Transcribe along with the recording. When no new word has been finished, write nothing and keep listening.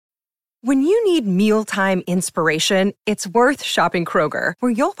When you need mealtime inspiration, it's worth shopping Kroger,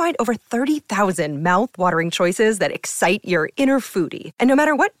 where you'll find over 30,000 mouth-watering choices that excite your inner foodie. And no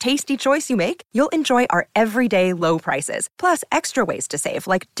matter what tasty choice you make, you'll enjoy our everyday low prices, plus extra ways to save,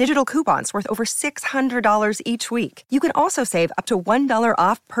 like digital coupons worth over $600 each week. You can also save up to $1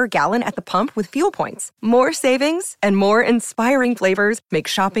 off per gallon at the pump with fuel points. More savings and more inspiring flavors make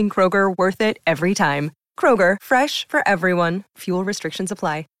shopping Kroger worth it every time. Kroger, fresh for everyone. Fuel restrictions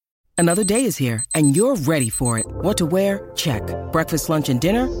apply. Another day is here, and you're ready for it. What to wear? Check. Breakfast, lunch, and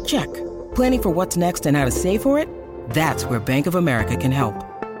dinner? Check. Planning for what's next and how to save for it? That's where Bank of America can help.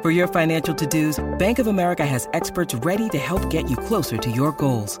 For your financial to-dos, Bank of America has experts ready to help get you closer to your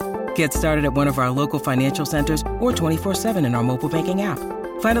goals. Get started at one of our local financial centers or 24/7 in our mobile banking app.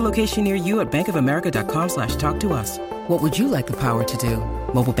 Find a location near you at bankofamerica.com/talktous. What would you like the power to do?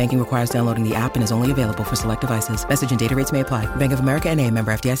 Mobile banking requires downloading the app and is only available for select devices. Message and data rates may apply. Bank of America N.A.,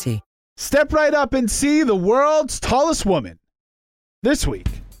 member FDIC. Step right up and see the world's tallest woman. This week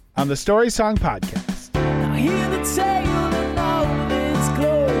on the Story Song Podcast. Now hear the tale of all its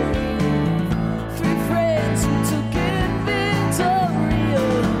glory. Three friends who took inventory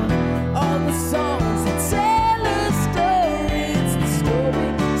of all the songs that tell a story. It's the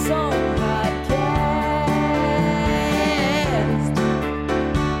Story Song Podcast.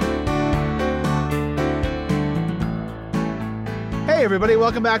 Hey, everybody.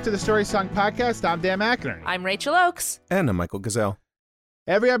 Welcome back to the Story Song Podcast. I'm Dan McInerney. I'm Rachel Oakes. And I'm Michael Gazelle.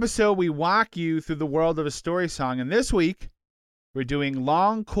 Every episode, we walk you through the world of a story song. And this week, we're doing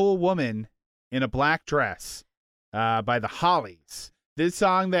Long, Cool Woman in a Black Dress by the Hollies. This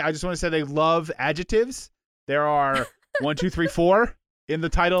song, I just want to say they love adjectives. There are 1, 2, 3, 4 in the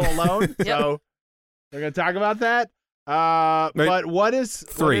title alone. Yep. So we're going to talk about that. But what is...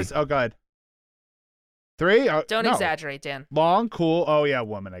 3. Oh, go ahead. 3? Don't no. exaggerate, Dan. Long, cool. Oh, yeah,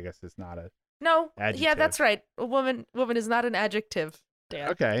 woman, I guess it's not a... No. Adjective. Yeah, that's right. A woman is not an adjective, Dan.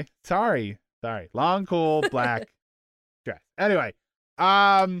 Okay. Sorry. Long, cool, black dress. Anyway,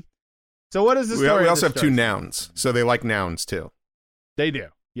 so what is the story? We of also this have 2 story? nouns, so they like nouns too. They do.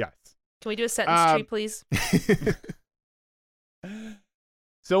 Yes. Can we do a sentence tree, please?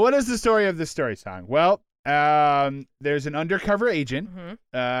 So what is the story of this story song? Well, there's an undercover agent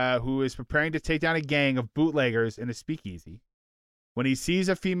who is preparing to take down a gang of bootleggers in a speakeasy when he sees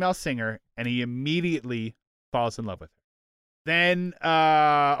a female singer and he immediately falls in love with her. Then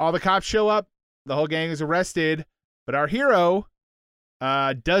all the cops show up. The whole gang is arrested. But our hero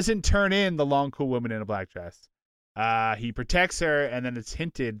doesn't turn in the long, cool woman in a black dress. He protects her, and then it's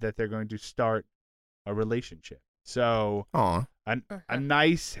hinted that they're going to start a relationship. So a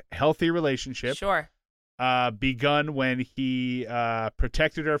nice, healthy relationship. Sure. Begun when he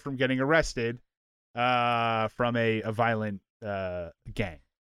protected her from getting arrested from a violent gang.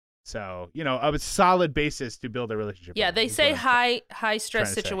 So, a solid basis to build a relationship. Yeah, they say high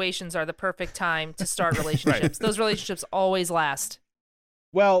stress situations are the perfect time to start relationships. Those relationships always last.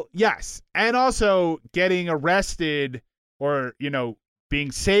 Well, yes. And also getting arrested or,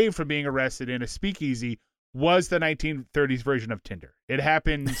 being saved from being arrested in a speakeasy was the 1930s version of Tinder. It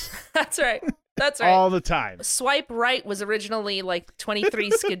happens That's right. That's right. all the time. Swipe right was originally like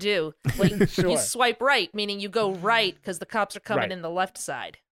 23 skidoo. Like Sure. You swipe right, meaning you go right because the cops are coming in the left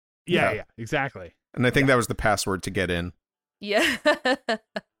side. Yeah, exactly. And I think that was the password to get in. Yeah.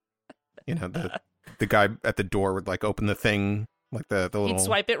 The guy at the door would like open the thing, like the little... He'd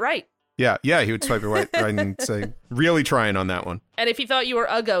swipe it right. Yeah, he would swipe it right and say, really trying on that one. And if he thought you were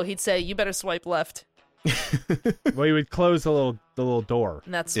uggo, he'd say, you better swipe left. Well, you would close the little door.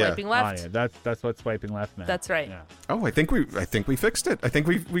 And that's swiping left. Oh, yeah. That's what swiping left meant. That's right. Yeah. Oh, I think we fixed it. I think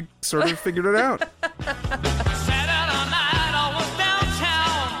we sort of figured it out. Saturday night, I was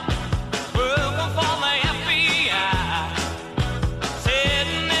downtown, working for the FBI.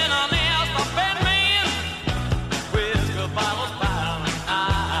 Sitting in an ass, the bed man, whiskey bottles piling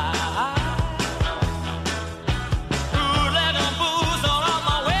high. Bootleg and booze are on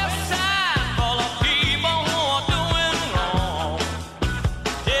the west side, full of people who are doing wrong.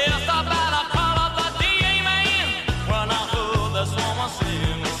 Just about a call up the DA man when I heard this woman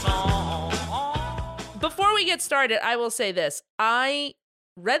sing a song. Before we get started, I will say this. I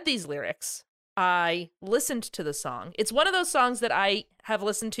read these lyrics. I listened to the song. It's one of those songs that I have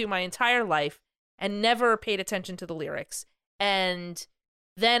listened to my entire life and never paid attention to the lyrics. And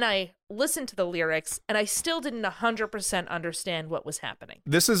then I listened to the lyrics and I still didn't 100% understand what was happening.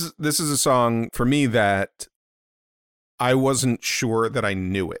 This is a song for me that I wasn't sure that I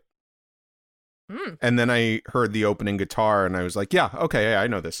knew it. And then I heard the opening guitar and I was like, yeah, okay, yeah, I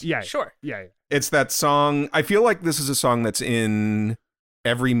know this. Yeah. Sure. Yeah. It's that song. I feel like this is a song that's in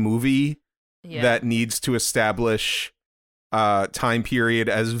every movie Yeah. that needs to establish time period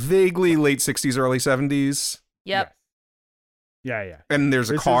as vaguely late 60s, early 70s. Yep. Yeah. And there's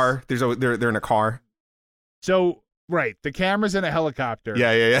a This car. They're in a car. So, right, the camera's in a helicopter.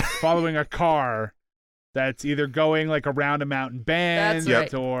 Yeah. Following a car that's either going like around a mountain bend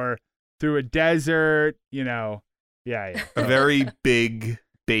That's right. or through a desert, Yeah. A very big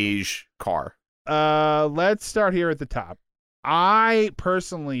beige car. Let's start here at the top. I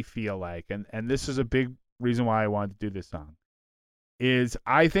personally feel like, and this is a big reason why I wanted to do this song, is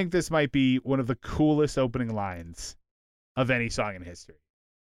I think this might be one of the coolest opening lines of any song in history.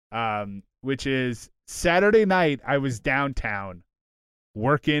 Which is Saturday night I was downtown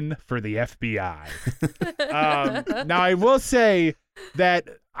working for the FBI. Now I will say that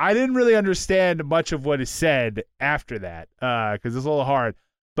I didn't really understand much of what is said after that, because it's a little hard.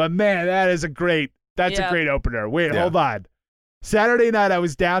 But man, that's a great opener. Wait, hold on. Saturday night I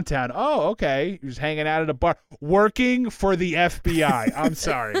was downtown. Oh, okay. He was hanging out at a bar, working for the FBI. I'm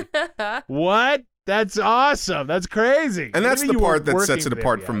sorry. What? That's awesome. That's crazy. And that's What do the you mean part you were that sets working it for the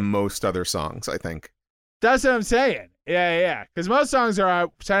apart FBI? from most other songs, I think. That's what I'm saying. Yeah. Because most songs are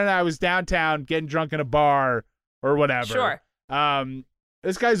Saturday night I was downtown getting drunk in a bar or whatever. Sure.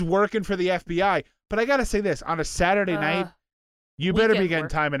 This guy's working for the FBI. But I got to say this. On a Saturday night, you better be weekend getting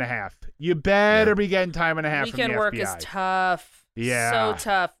work. time and a half. You better be getting time and a half Weekend from the work FBI. is tough. Yeah. So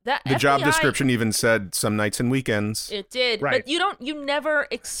tough. That The job FBI description even said some nights and weekends. It did. Right. But you never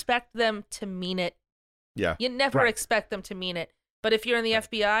expect them to mean it. Yeah. You never Right. expect them to mean it. But if you're in the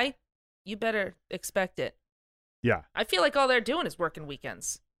FBI, you better expect it. Yeah. I feel like all they're doing is working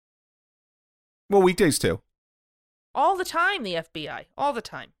weekends. Well, weekdays too. All the time, the FBI. All the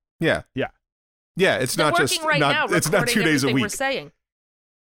time. Yeah. Yeah. Yeah, it's They're not working just right now, it's not recording 2 days a everything We're week. saying.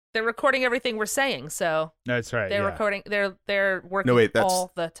 They're recording everything we're saying, so That's right. they're yeah. recording. They're working No, wait, that's-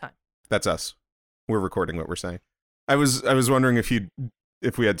 all the time. That's us. We're recording what we're saying. I was wondering if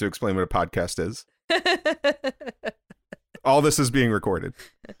we had to explain what a podcast is. All this is being recorded.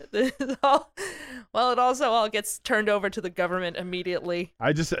 It also all gets turned over to the government immediately.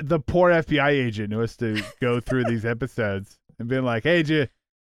 The poor FBI agent who has to go through these episodes and being like, hey,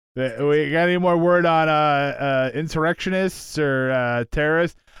 we got any more word on insurrectionists or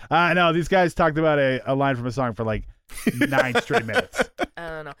terrorists? No, these guys talked about a line from a song for like 9 straight minutes. I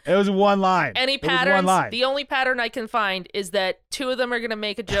don't know. It was one line. Any It was one patterns? line. The only pattern I can find is that 2 of them are going to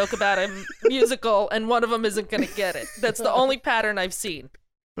make a joke about a musical and one of them isn't going to get it. That's the only pattern I've seen.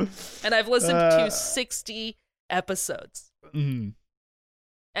 And I've listened to 60 episodes. Mhm.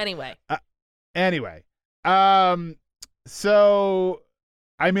 Anyway. So,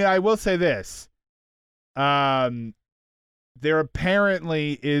 I mean, I will say this. There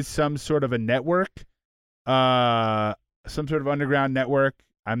apparently is some sort of a network, some sort of underground network.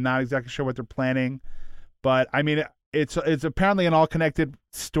 I'm not exactly sure what they're planning, but I mean, it's apparently an all-connected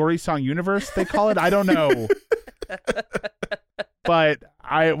story song universe, they call it. I don't know. But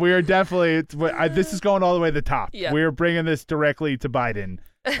we are definitely, this is going all the way to the top. Yeah. We're bringing this directly to Biden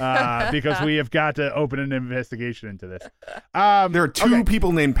because we have got to open an investigation into this. There are 2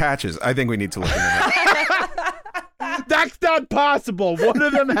 people named Patches. I think we need to look into that. That's not possible. One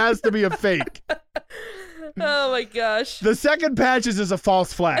of them has to be a fake. Oh my gosh. The second Patches is a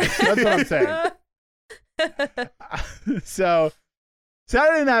false flag. That's what I'm saying. So,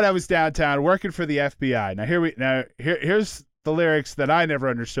 Saturday night I was downtown working for the FBI. Now here's the lyrics that I never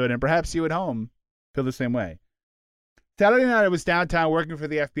understood, and perhaps you at home feel the same way. Saturday night I was downtown working for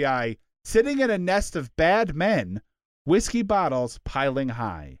the FBI, sitting in a nest of bad men, whiskey bottles piling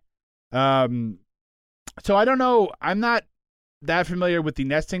high. So I don't know. I'm not that familiar with the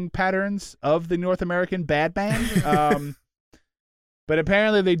nesting patterns of the North American bad man. But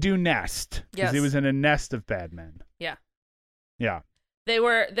apparently they do nest because he Yes. was in a nest of bad men. Yeah. Yeah.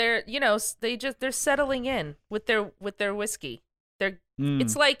 They're settling in with their whiskey.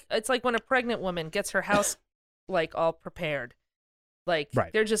 It's like when a pregnant woman gets her house like all prepared. Like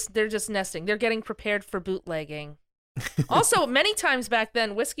Right. they're just nesting. They're getting prepared for bootlegging. Also, many times back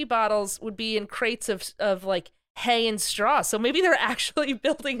then, whiskey bottles would be in crates of like hay and straw. So maybe they're actually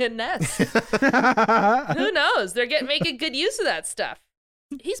building a nest. Who knows? They're making good use of that stuff.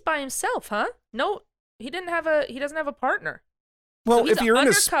 He's by himself, huh? No, he doesn't have a partner. Well, So he's if you're in a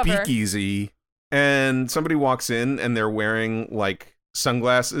undercover. speakeasy and somebody walks in and they're wearing like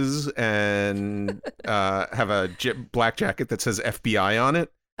sunglasses and have a black jacket that says FBI on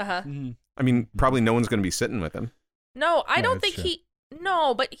it, Uh-huh. I mean, probably no one's going to be sitting with him. No, I Yeah, don't that's think true.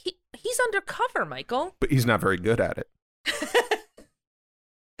 No, but he's undercover, Michael. But he's not very good at it.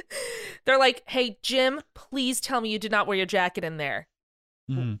 They're like, hey, Jim, please tell me you did not wear your jacket in there.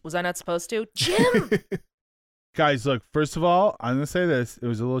 Was I not supposed to? Jim! Guys, look, first of all, I'm going to say this. It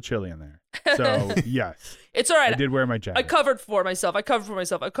was a little chilly in there. So, yes. It's all right. I did wear my jacket. I covered for myself. I call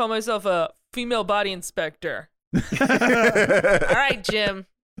myself a female body inspector. All right, Jim.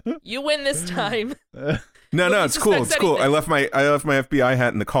 You win this time. No, it's cool. It's cool. I left my FBI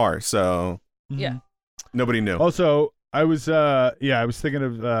hat in the car, so yeah, nobody knew. Also, I was thinking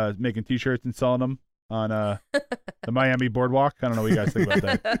of making T-shirts and selling them on the Miami boardwalk. I don't know what you guys think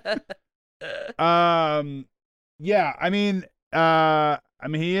about that. Yeah, I mean,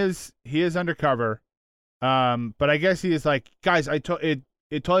 he is undercover, but I guess he is like, guys, it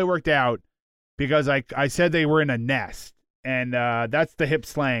totally worked out because I said they were in a nest, and that's the hip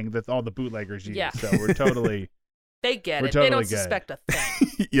slang that all the bootleggers use. Yeah. So we're totally they get it. Totally they don't good. suspect a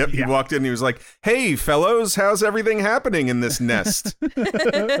thing. Yep, he walked in and he was like, "Hey, fellows, how's everything happening in this nest?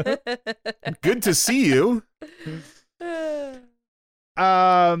 Good to see you.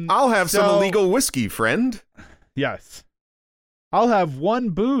 I'll have some illegal whiskey, friend." Yes. I'll have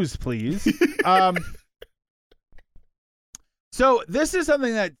one booze, please. So this is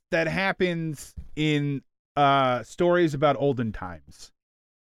something that happens in stories about olden times,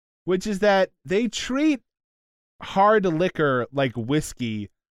 which is that they treat hard liquor like whiskey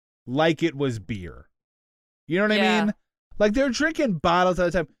like it was beer. You know what I mean? Like they're drinking bottles at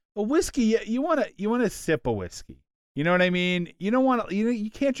a time. A whiskey, you want to sip a whiskey. You know what I mean? You don't want to,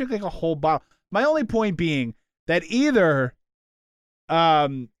 you can't drink like a whole bottle. My only point being that either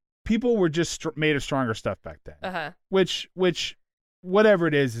people were just made of stronger stuff back then, which whatever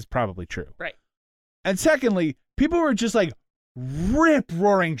it is probably true. Right. And secondly, people were just like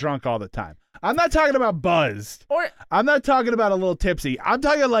rip-roaring drunk all the time. I'm not talking about buzzed. I'm not talking about a little tipsy. I'm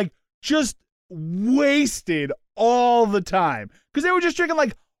talking like just wasted all the time because they were just drinking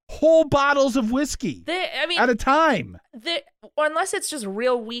like whole bottles of whiskey at a time. Unless it's just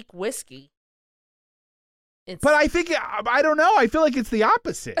real weak whiskey. But I think, I don't know. I feel like it's the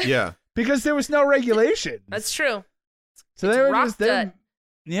opposite. Yeah. Because there was no regulation. That's true. So they were just they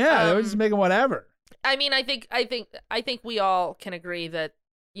were just making whatever. I mean, I think we all can agree that,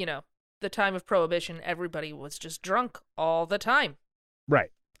 the time of Prohibition, everybody was just drunk all the time. Right.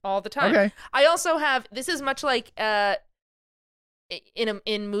 All the time. Okay. I also have, this is much like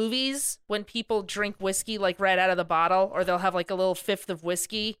in movies when people drink whiskey like right out of the bottle, or they'll have like a little fifth of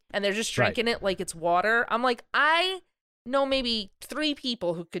whiskey and they're just drinking it like it's water. I'm like, I know maybe 3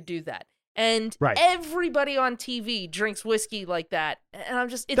 people who could do that. And everybody on TV drinks whiskey like that. And I'm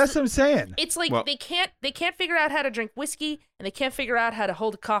just, that's what I'm saying. It's like they can't figure out how to drink whiskey, and they can't figure out how to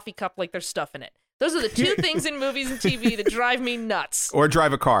hold a coffee cup like there's stuff in it. Those are the 2 things in movies and TV that drive me nuts. Or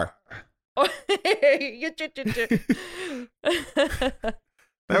drive a car. That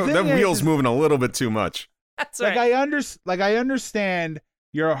wheel's moving a little bit too much. That's right. I understand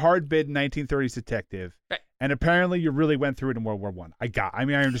you're a hard-bitten 1930s detective, right, and apparently you really went through it in World War I. I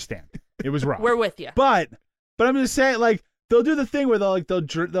understand. It was wrong. We're with you. But I'm just saying, like, they'll do the thing where they'll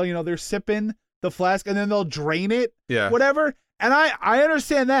they're sipping the flask and then they'll drain it, whatever. And I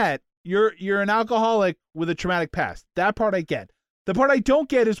understand that you're an alcoholic with a traumatic past. That part I get. The part I don't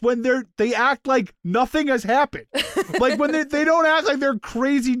get is when they act like nothing has happened. Like when they don't act like they're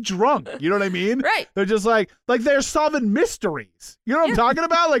crazy drunk. You know what I mean? Right. They're just like they're solving mysteries. You know what I'm talking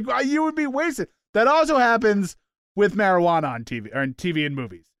about? Like you would be wasted. That also happens with marijuana on TV or in TV and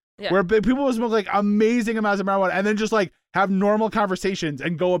movies. Yeah. Where people will smoke like amazing amounts of marijuana and then just like have normal conversations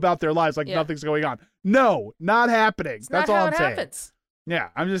and go about their lives like nothing's going on. No, not happening. That's all I'm saying. Happens. Yeah,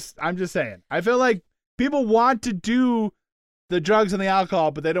 I'm just saying. I feel like people want to do the drugs and the alcohol,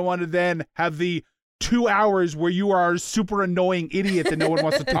 but they don't want to then have the 2 hours where you are a super annoying idiot that no one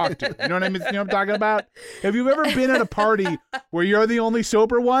wants to talk to. You know what I mean? You know what I'm talking about? If you've ever been at a party where you're the only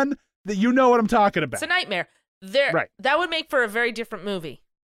sober one, that you know what I'm talking about. It's a nightmare. That would make for a very different movie.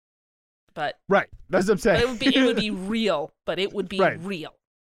 But right, that's what I'm saying. It would be real, but it would be real.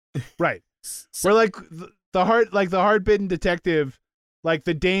 Right. Where like the hard-bitten detective, like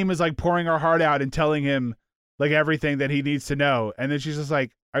the dame is like pouring her heart out and telling him like everything that he needs to know, and then she's just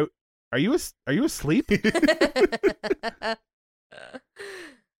like, "Are you asleep?"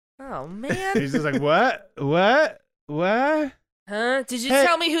 Oh man. He's just like, "What? Huh? Did you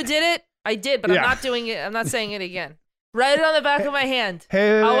tell me who did it? I did, but I'm not doing it. I'm not saying it again. Write it on the back of my hand.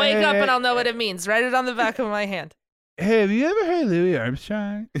 I'll wake up and I'll know what it means. Write it on the back of my hand." Hey, have you ever heard Louis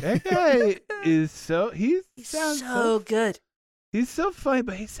Armstrong? That guy is he sounds so good. He's so funny,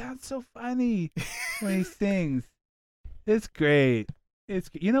 but he sounds so funny when he sings. It's great.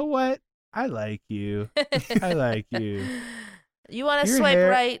 You know what? I like you. I like you. You want to swipe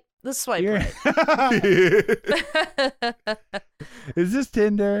right? Let's swipe You're- right. Is this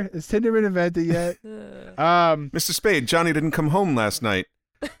Tinder? Has Tinder been invented yet? Mr. Spade, Johnny didn't come home last night.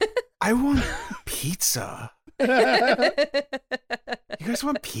 I want pizza. You guys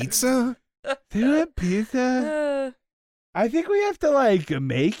want pizza? Do you want pizza? I think we have to like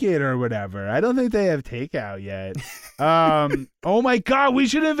make it or whatever. I don't think they have takeout yet. Oh my god, we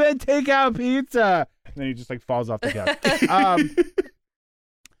should invent takeout pizza. And then he just like falls off the couch.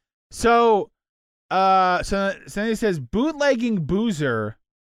 So then he says bootlegging boozer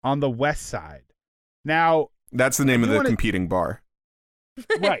on the west side. Now That's the name of the wanna- competing bar.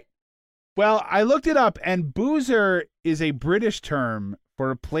 right. Well, I looked it up, and boozer is a British term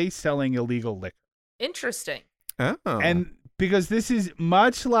for a place selling illegal liquor. Interesting. Oh. And because this is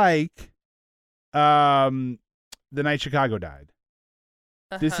much like the night Chicago died.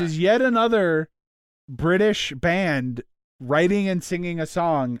 This Uh-huh. is yet another British band writing and singing a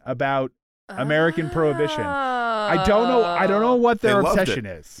song about American prohibition. I don't know what their They loved obsession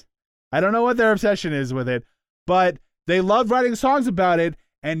it. is. I don't know what their obsession is with it, but they love writing songs about it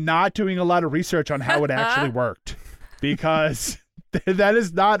and not doing a lot of research on how it actually worked, because that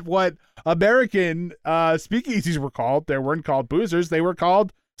is not what American speakeasies were called. They weren't called boozers. They were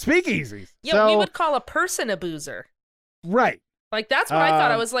called speakeasies. Yeah, So, we would call a person a boozer. right. Like, that's what I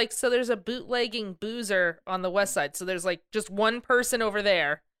thought. I was like, so there's a bootlegging boozer on the west side. So there's like just one person over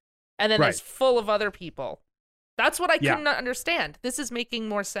there, and then there's Right. full of other people. That's what I Yeah. could not understand. This is making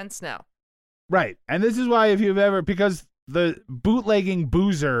more sense now. Right. And this is why if you've ever, because the bootlegging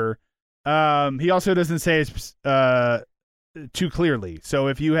boozer, he also doesn't say it too clearly. So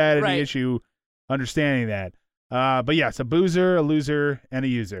if you had any Right. issue understanding that. But yes, a boozer, a loser, and a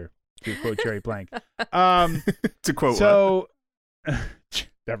user, to quote Cherry Plank. To quote So,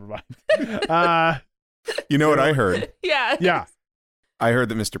 never mind. you know what I heard? Yeah. Yeah. I heard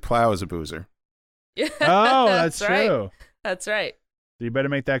that Mr. Plow is a boozer. Oh, that's right. true. That's right. So you better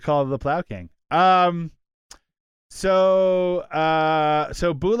make that call to the Plow King. So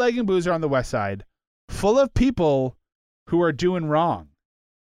bootlegging boozer on the west side, full of people who are doing wrong.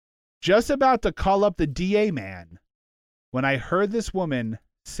 Just about to call up the DA man when I heard this woman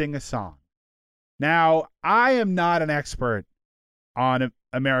sing a song. Now, I am not an expert on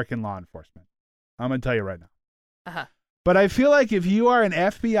American law enforcement. I'm going to tell you right now. Uh-huh. But I feel like if you are an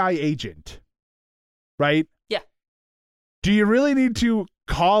FBI agent, right? Yeah. Do you really need to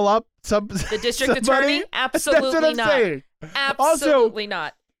call up The district somebody? attorney? Absolutely That's what I'm not. saying. Absolutely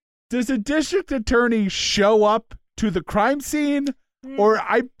not. Does a district attorney show up to the crime scene? Or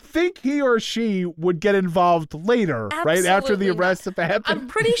I think he or she would get involved later, right? After the Absolutely not. arrest if it happened. I'm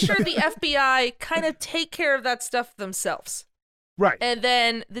pretty sure the FBI kind of take care of that stuff themselves. Right. And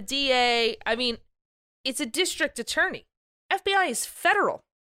then the DA, I mean, it's a district attorney. FBI is federal,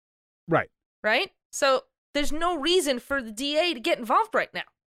 Right. right? So there's no reason for the DA to get involved right now.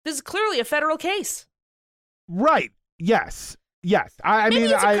 This is clearly a federal case. Right. Yes. Yes. I Maybe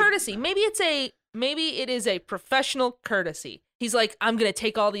mean, it's a courtesy. Maybe it is a professional courtesy. He's like, I'm going to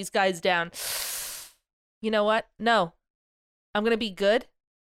take all these guys down. You know what? No. I'm going to be good.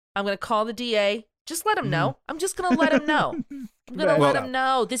 I'm going to call the DA. Just let him know. I'm just going to let him know. I'm going to let him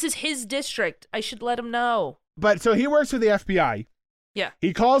know. This is his district. I should let him know. But so he works for the FBI. Yeah.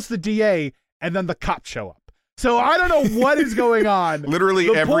 He calls the DA, and then the cops show up. So I don't know what is going on. Literally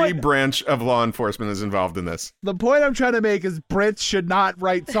The every point- branch of law enforcement is involved in this. The point I'm trying to make is Brits should not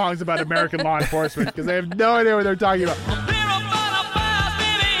write songs about American law enforcement because they have no idea what they're talking about.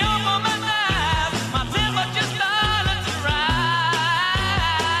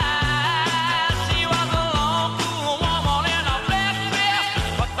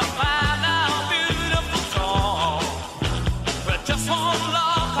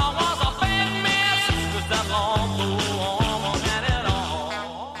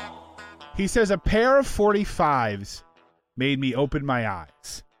 He says a pair of 45s made me open my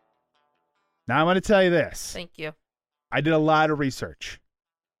eyes. Now I'm going to tell you this. Thank you. I did a lot of research.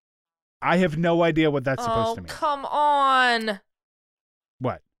 I have no idea what that's supposed to mean. Come on.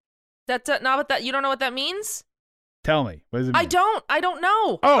 What? That's not what that. You don't know what that means? Tell me. What does it mean? I don't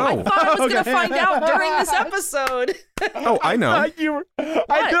know. Oh. I thought I was going to Okay. find out during this episode. Oh, I know.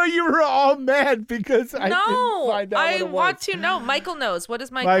 I know you were all mad because I didn't No, find out what I it was. want to know. Michael knows. What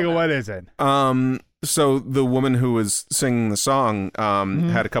does Michael Michael, know? what is it? So the woman who was singing the song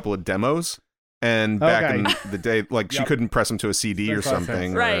had a couple of demos, and back in the day, like she Yep. couldn't press them to a CD or Makes a lot of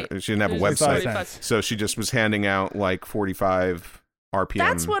something. sense. Or Right. she didn't have a There's Makes a lot of website, sense. so she just was handing out like 45 RPM.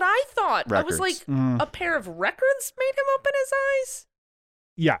 That's what I thought. I records. was like, Mhm. a pair of records made him open his eyes?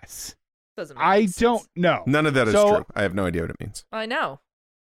 Yes. Doesn't make I any sense. don't know. None of that is So- true. I have no idea what it means. I know.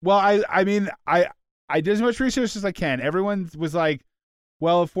 Well, I mean, I did as much research as I can. Everyone was like,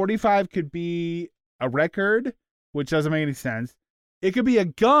 well, 45 could be a record, which doesn't make any sense. It could be a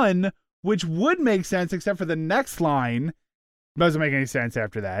gun, which would make sense, except for the next line. Doesn't make any sense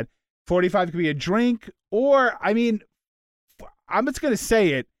after that. 45 could be a drink, or, I mean, I'm just going to say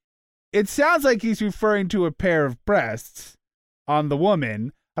it. It sounds like he's referring to a pair of breasts on the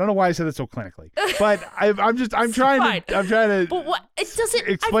woman. I don't know why I said that so clinically, but I'm trying to But what? It doesn't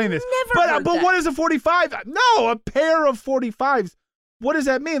explain I've this. Never heard But that. what is a 45? No, a pair of 45s. What does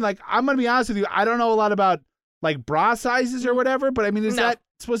that mean? Like, I'm going to be honest with you. I don't know a lot about like bra sizes or whatever, but I mean, is that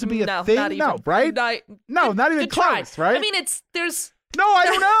supposed to be a thing? Not even, no, right? Not even good try. close, right? I mean, there's no, I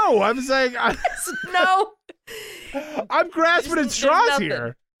don't know. I'm saying no. I'm grasping at straws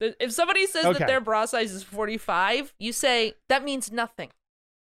here. If somebody says that their bra size is 45, you say that means nothing.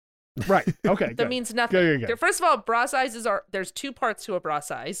 Right. Okay. That means nothing. Good. First of all, bra sizes there's two parts to a bra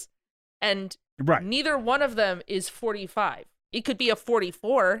size, and neither one of them is 45. It could be a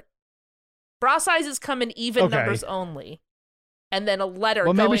 44. Bra sizes come in even numbers only, and then a letter.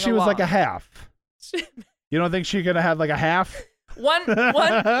 Well, maybe going she was along. like a half. You don't think she could have had like a half? One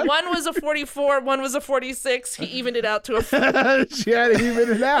was a 44, one was a 46. He evened it out to a 40. She had to even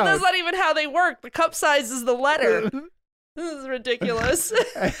it out. But that's not even how they work. The cup size is the letter. This is ridiculous.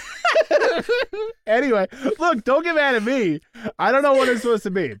 Anyway, look, don't get mad at me. I don't know what it's supposed to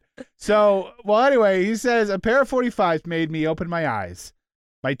mean. So, well, anyway, he says, a pair of 45s made me open my eyes.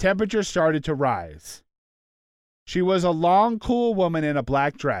 My temperature started to rise. She was a long, cool woman in a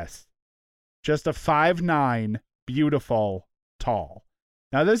black dress. Just a 5'9", beautiful, tall.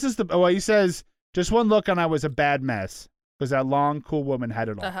 Now, this is he says, just one look and I was a bad mess because that long, cool woman had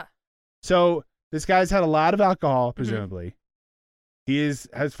it all. Uh-huh. So, this guy's had a lot of alcohol, presumably.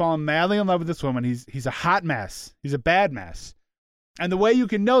 Mm-hmm. Has fallen madly in love with this woman. He's a hot mess. He's a bad mess. And the way you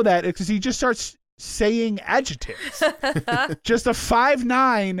can know that is because he just starts saying adjectives. Just a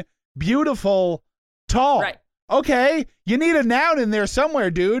 5'9", beautiful, tall. Right. Okay, you need a noun in there somewhere,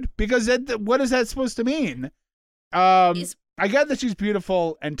 dude, because what is that supposed to mean? I get that she's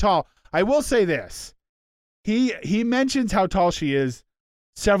beautiful and tall. I will say this. He mentions how tall she is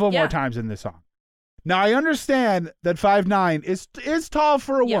several more times in this song. Now, I understand that 5'9" is tall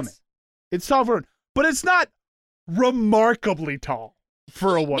for a woman. It's tall for a woman, but it's not remarkably tall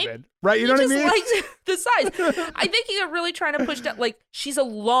for a woman, right? You know what I mean? Like the size. I think you're really trying to push that. Like, she's a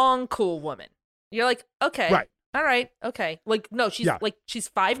long, cool woman. You're like, okay, right. All right, okay. Like, no, she's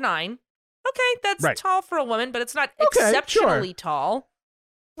 5'9". Okay, that's tall for a woman, but it's not exceptionally tall.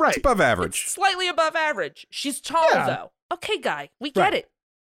 Right, it's above average. It's slightly above average. She's tall though. Okay, guy, we get it.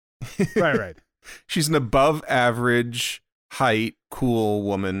 Right. She's an above average height, cool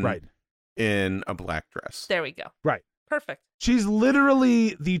woman in a black dress. There we go. Right. Perfect. She's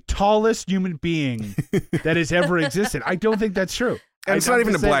literally the tallest human being that has ever existed. I don't think that's true. And it's not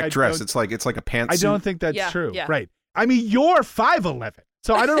even a black dress. It's like a pantsuit. I don't think that's true. Yeah. Right. I mean, you're 5'11".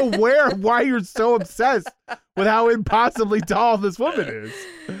 So I don't know why you're so obsessed with how impossibly tall this woman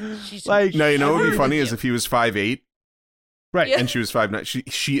is. She's like, now, you know what would be funny is if he was 5'8". Right. And she was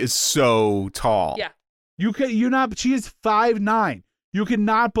 5'9". She is so tall. Yeah. She is 5'9". You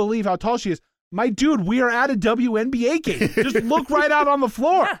cannot believe how tall she is. My dude, we are at a WNBA game. Just look right out on the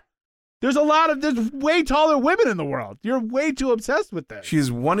floor. Yeah. There's way taller women in the world. You're way too obsessed with this.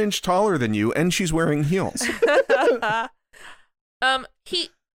 She's 1 inch taller than you, and she's wearing heels.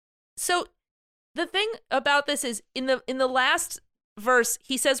 So the thing about this is in the last verse,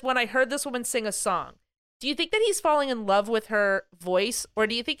 he says, when I heard this woman sing a song. Do you think that he's falling in love with her voice, or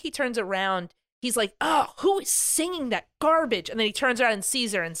do you think he turns around, he's like, oh, who is singing that garbage? And then he turns around and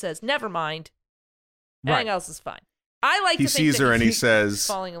sees her and says, never mind. Everything else is fine. I like he to think sees her and he says,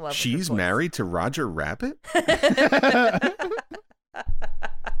 falling in love she's with her married to Roger Rabbit?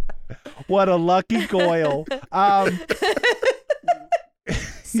 What a lucky Goyle.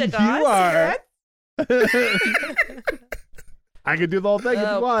 Cigars? You are. I can do the whole thing if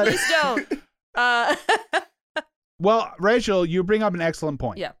you want. Please don't. Well, Rachel, you bring up an excellent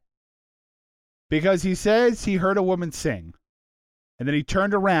point. Yeah. Because he says he heard a woman sing, and then he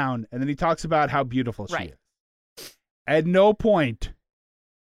turned around, and then he talks about how beautiful she is. At no point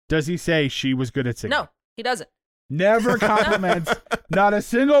does he say she was good at singing. No, he doesn't. Never compliments, not a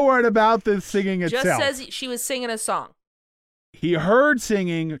single word about the singing itself. Just says she was singing a song. He heard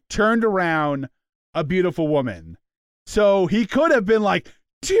singing, turned around, a beautiful woman. So he could have been like,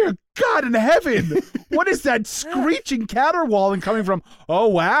 dear God in heaven, what is that screeching caterwauling coming from? Oh,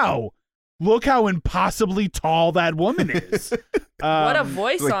 wow. Look how impossibly tall that woman is. What a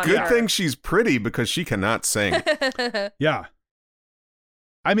voice on her. Good thing she's pretty because she cannot sing. Yeah.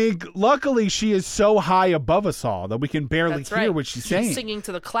 I mean, luckily she is so high above us all that we can barely That's hear right. what she's saying. Singing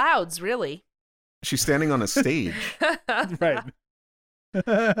to the clouds, really. She's standing on a stage. Right.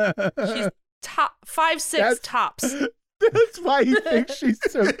 She's 5'6" tops. That's why he thinks she's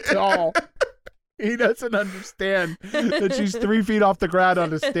so tall. He doesn't understand that she's 3 feet off the ground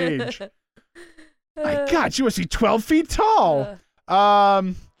on the stage. My God, she must be 12 feet tall.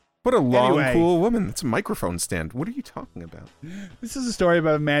 What a long, Anyway. cool woman. It's a microphone stand. What are you talking about? This is a story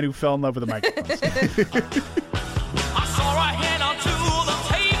about a man who fell in love with a microphone stand. I saw her head onto the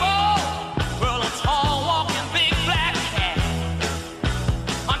table. Well, a tall, walking, big black cat.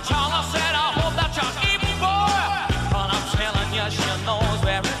 Until I said, I hope that you're able, boy. But I'm telling you, she knows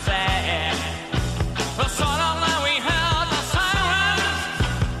where it's at. So suddenly we heard the sirens,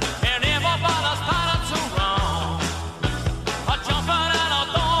 and everybody started to run. A jumping out of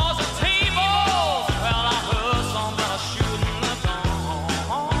doors and tables. Well, I heard somebody shooting the gun.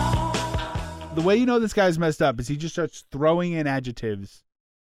 The way you know this guy's messed up is he just starts throwing in adjectives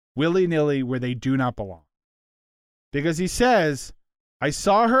willy-nilly where they do not belong. Because he says, I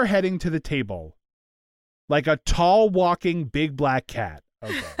saw her heading to the table like a tall, walking, big black cat.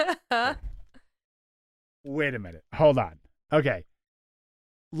 Okay. Wait a minute. Hold on. Okay.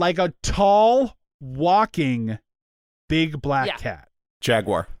 Like a tall, walking, big black cat.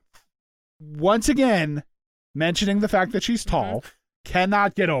 Jaguar. Once again, mentioning the fact that she's tall,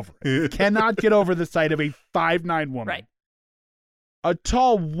 cannot get over it. Cannot get over the sight of a 5'9" woman. Right. A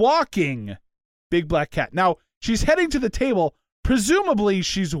tall, walking, big black cat. Now, she's heading to the table. Presumably,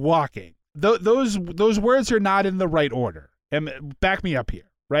 she's walking. Those words are not in the right order. And back me up here,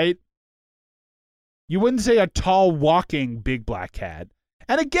 right? You wouldn't say a tall, walking, big black cat.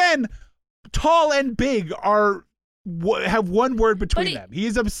 And again, tall and big have one word between them. He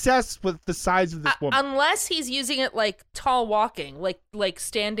is obsessed with the size of this woman. Unless he's using it like tall walking, like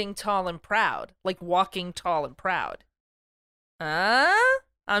standing tall and proud, like walking tall and proud.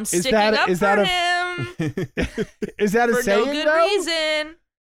 I'm sticking up for him. Is that a for saying, no good though? reason.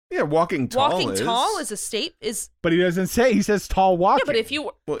 Yeah, walking tall is a state is. But he doesn't say. He says tall walking. Yeah, but if you,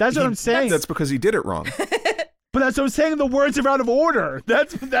 that's what I'm saying. That's because he did it wrong. But that's what I'm saying. The words are out of order.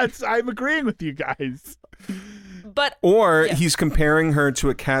 That's. I'm agreeing with you guys. But he's comparing her to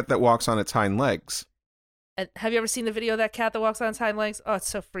a cat that walks on its hind legs. Have you ever seen the video of that cat that walks on its hind legs? Oh, it's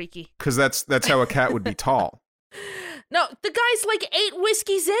so freaky. Because that's how a cat would be tall. No, the guy's like 8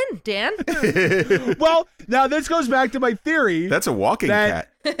 whiskeys in, Dan. Well, now this goes back to my theory. That's a walking cat.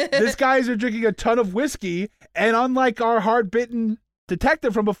 This guy's are drinking a ton of whiskey, and unlike our hard-bitten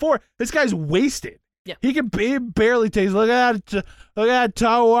detective from before, this guy's wasted. Yeah, he can barely taste. Look at that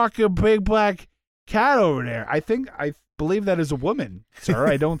tall walking big black cat over there. I believe that is a woman, sir.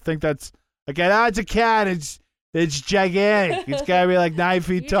 I don't think that's it's a cat. It's gigantic. It's gotta be like 9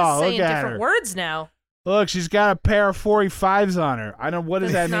 feet tall. You're Look just saying at different her. words now. Look, she's got a pair of 45s on her. I don't. What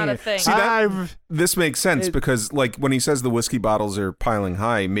does that That's mean? not a thing. See, this makes sense because, like, when he says the whiskey bottles are piling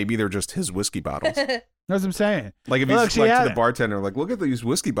high, maybe they're just his whiskey bottles. That's what I'm saying. Like if he's like to the bartender, like, look at these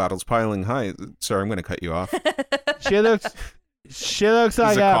whiskey bottles piling high. Sorry, I'm going to cut you off. She looks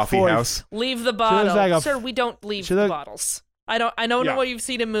like a coffee house. Leave the bottle, like sir. We don't leave the bottles. I don't know what you've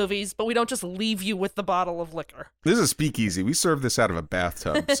seen in movies, but we don't just leave you with the bottle of liquor. This is a speakeasy. We serve this out of a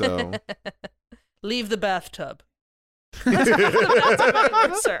bathtub, so leave the bathtub. That's not the bathtub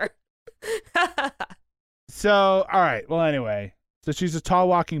anymore, sir. So, all right. Well, anyway, so she's a tall,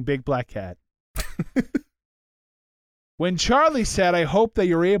 walking, big black cat. When Charlie said, "I hope that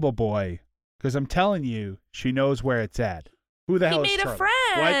you're able, boy," because I'm telling you, she knows where it's at. Who the hell is Charlie? He made a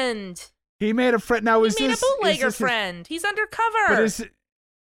friend. What? He made a friend. Now, he made a bootlegger friend. He's undercover.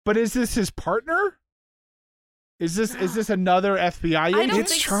 But is this his partner? Is this another FBI agent? I don't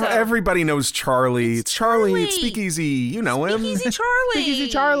think so. Everybody knows Charlie. It's Charlie. It's Speakeasy. You know him. Speakeasy Charlie. Speakeasy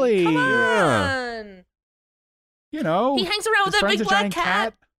Charlie. Come on. Yeah. You know, he hangs around with that big black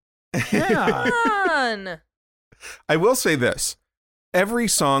cat. Yeah. Come on. I will say this. Every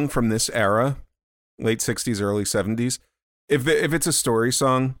song from this era, late 60s, early 70s, if it's a story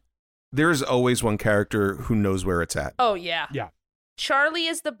song, there's always one character who knows where it's at. Oh, yeah. Yeah. Charlie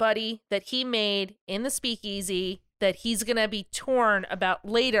is the buddy that he made in the speakeasy that he's going to be torn about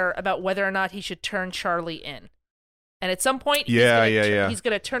later about whether or not he should turn Charlie in. And at some point, he's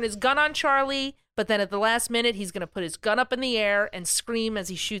going to turn his gun on Charlie, but then at the last minute, he's going to put his gun up in the air and scream as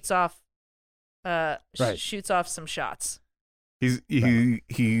he shoots off some shots.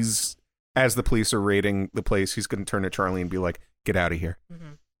 He's as the police are raiding the place, he's going to turn to Charlie and be like, "Get out of here."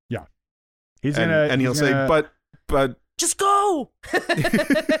 Mm-hmm. Yeah. He'll say, "But just go."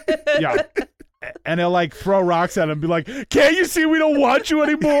 Yeah. and he'll like throw rocks at him and be like, "Can't you see we don't want you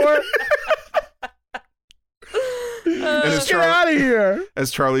anymore? Just get out of here."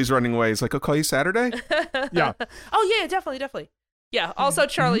 As Charlie's running away, he's like, "I'll call you Saturday." Yeah. Oh yeah, definitely. Yeah. Also,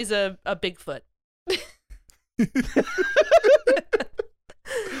 Charlie's a Bigfoot.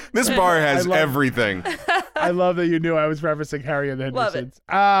 This bar has everything. I love that you knew I was referencing Harry and the Love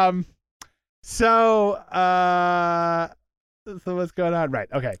Hendersons. So what's going on? Right.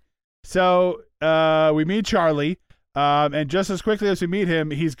 Okay. So we meet Charlie, and just as quickly as we meet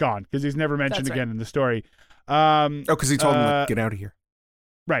him, he's gone because he's never mentioned That's again right. in the story. Because he told him to get out of here.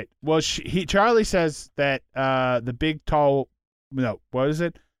 Right. Well, Charlie says that the big tall, no, what is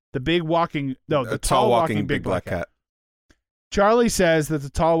it? The big walking, no, the tall walking big black cat. Charlie says that the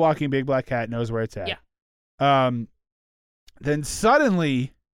tall walking big black cat knows where it's at. Yeah. Then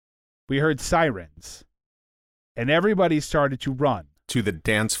suddenly we heard sirens and everybody started to run. To the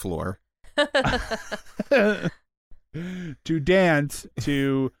dance floor. To dance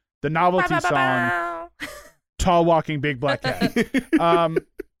to the novelty song, Tall Walking Big Black Cat. It's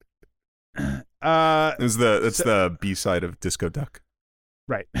the B-side of Disco Duck.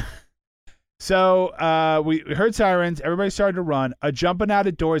 Right. So we heard sirens. Everybody started to run. Jumping out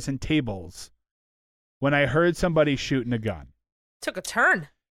of doors and tables when I heard somebody shooting a gun. Took a turn.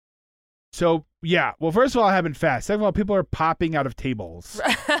 So, yeah. Well, first of all, it happened fast. Second of all, people are popping out of tables.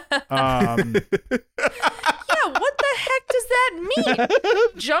 Yeah, what the heck does that mean?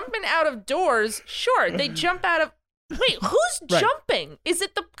 Jumping out of doors? Sure, they jump out of... Wait, who's jumping? Is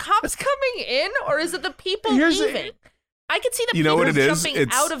it the cops coming in, or is it the people leaving? I could see the people jumping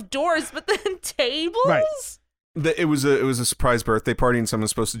out of doors, but then tables? Right. It was a surprise birthday party, and someone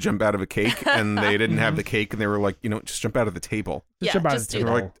was supposed to jump out of a cake, and they didn't have the cake, and they were like, just jump out of the table. Yeah, just do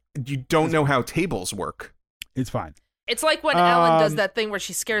that. Like, you don't know how tables work. It's fine. It's like when Ellen does that thing where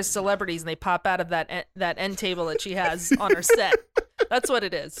she scares celebrities and they pop out of that end table that she has on her set. That's what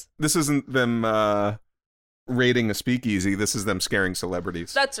it is. This isn't them raiding a speakeasy. This is them scaring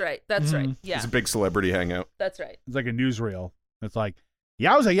celebrities. That's right. That's right. Yeah. It's a big celebrity hangout. That's right. It's like a newsreel. It's like,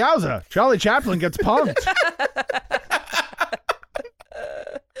 yowza, yowza. Charlie Chaplin gets punked.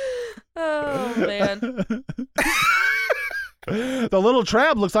 Oh, man. The little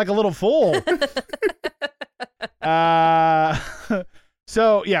tramp looks like a little fool.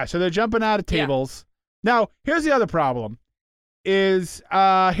 So they're jumping out of tables. Yeah. Now, here's the other problem is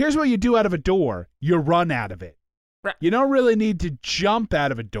here's what you do out of a door. You run out of it. Right. You don't really need to jump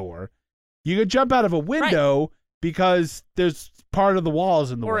out of a door. You could jump out of a window because there's part of the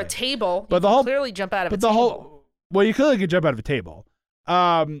walls in the way. Or a table. But you can clearly jump out of a table. You clearly could jump out of a table.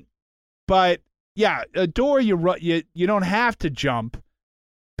 But yeah, a door you don't have to jump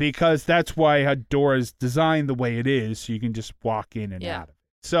because that's why a door is designed the way it is, so you can just walk in and out of it.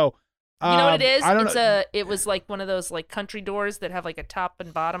 So you know what it is? It was like one of those like country doors that have like a top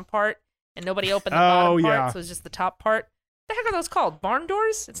and bottom part, and nobody opened the bottom part, so it's just the top part. What the heck are those called? Barn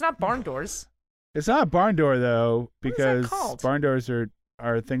doors? It's not barn doors. It's not a barn door though, because what is that called? Barn doors are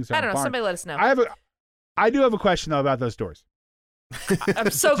things that I don't know. barn. Somebody let us know. I do have a question though about those doors.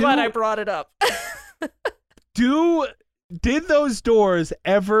 I'm so glad I brought it up. Did those doors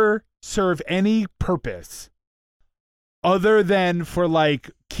ever serve any purpose other than for like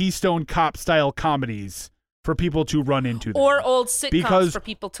Keystone Cop style comedies for people to run into them? Or old sitcoms for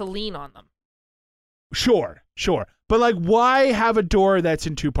people to lean on them? Sure. But like, why have a door that's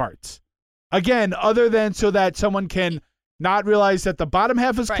in two parts? Again, other than so that someone can not realize that the bottom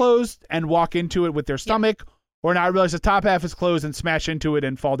half is closed and walk into it with their stomach, or not realize the top half is closed and smash into it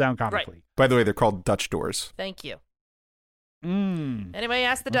and fall down comically. Right. By the way, they're called Dutch doors. Thank you. Mm. Anyway,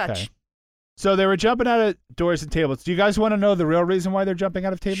 ask the Dutch. So they were jumping out of doors and tables. Do you guys want to know the real reason why they're jumping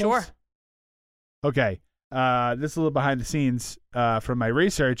out of tables? Sure. Okay. This is a little behind the scenes from my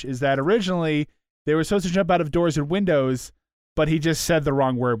research, is that originally they were supposed to jump out of doors and windows, but he just said the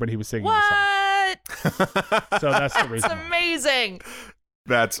wrong word when he was singing the song. So that's the reason. That's amazing.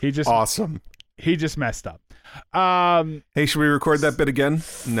 That's awesome. He just messed up. Hey, should we record that bit again?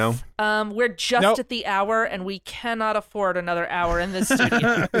 No. We're just at the hour, and we cannot afford another hour in this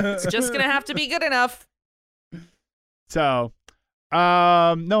studio. It's just gonna have to be good enough. So,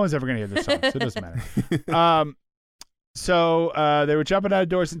 no one's ever gonna hear this song, so it doesn't matter. So they were jumping out of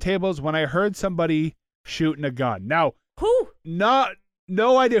doors and tables when I heard somebody shooting a gun. Now, who? No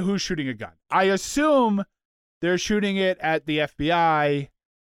idea who's shooting a gun. I assume they're shooting it at the FBI,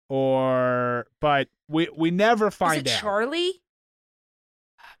 but we never find out. Charlie?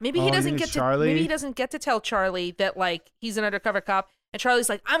 Maybe he doesn't get to. Charlie? Maybe he doesn't get to tell Charlie that like he's an undercover cop, and Charlie's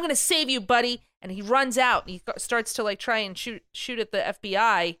like, "I'm gonna save you, buddy," and he runs out and he starts to like try and shoot at the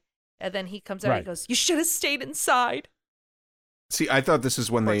FBI, And then he comes out and he goes, "You should have stayed inside." See, I thought this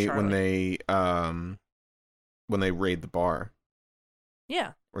is when Poor they Charlie. when they raid the bar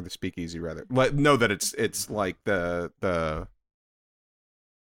Yeah. or the speakeasy rather. Like, no, that it's like the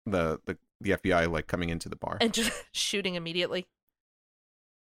FBI like coming into the bar. And just shooting immediately.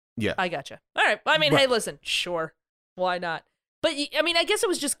 Yeah. I gotcha. All right. I mean, hey, listen, sure. Why not? But, I mean, I guess it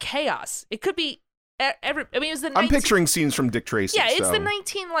was just chaos. It could be it was the I'm picturing scenes from Dick Tracy. Yeah, it's so. the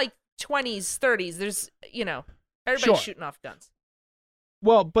 20s, 30s. There's, everybody's shooting off guns.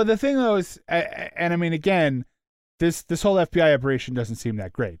 Well, but the thing though is, and I mean, again, this whole FBI operation doesn't seem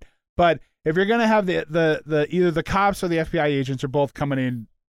that great. But if you're gonna have the either the cops or the FBI agents are both coming in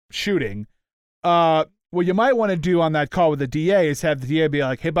shooting, what you might want to do on that call with the DA is have the DA be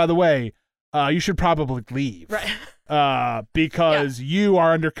like, "Hey, by the way, you should probably leave, right? Because you,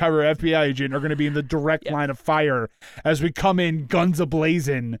 our undercover FBI agent, are going to be in the direct line of fire as we come in guns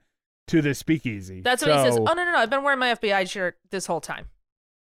ablazing to the speakeasy." That's what he says. Oh no! I've been wearing my FBI shirt this whole time.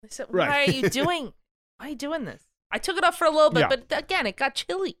 I said, "Why are you doing? Why are you doing this?" I took it off for a little bit, but again, it got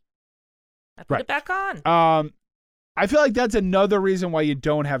chilly. I put it back on. I feel like that's another reason why you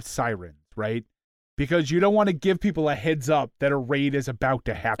don't have sirens, right? Because you don't want to give people a heads up that a raid is about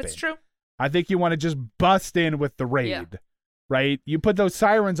to happen. That's true. I think you want to just bust in with the raid, right? You put those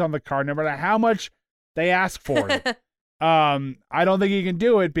sirens on the car, no matter how much they ask for it. I don't think you can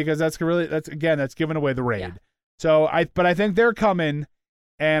do it because that's giving away the raid. Yeah. So I think they're coming,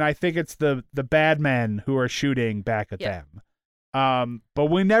 and I think it's the bad men who are shooting back at them.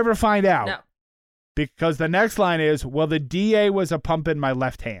 But we never find out. No. Because the next line is, "Well, the DA was a pump in my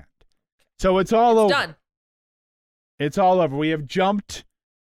left hand." So it's all over. Done. It's all over. We have jumped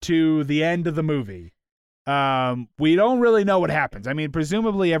to the end of the movie. We don't really know what happens. I mean,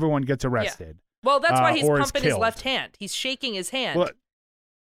 presumably everyone gets arrested. Yeah. Well, that's why he's or is pumping his killed. left hand. He's shaking his hand. Well,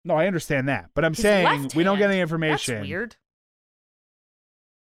 no, I understand that, but I'm His saying left we don't get hand? any information. That's weird.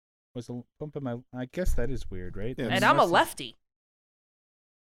 Was a pump in my? I guess that is weird, right? Yeah, And I'm a lefty.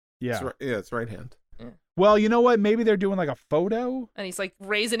 Yeah. It's right hand. Well, you know what? Maybe they're doing like a photo. And he's like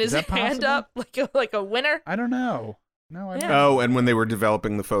raising his that hand possible? up like a winner. I don't know. No, I don't Yeah. know. Oh, and when they were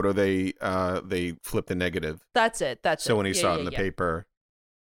developing the photo, they flipped the negative. That's it. So when he saw it in the paper,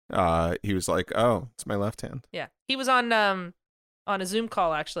 he was like, "Oh, it's my left hand." Yeah. He was on a Zoom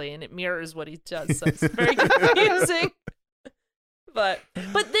call actually, and it mirrors what he does. So it's very confusing. But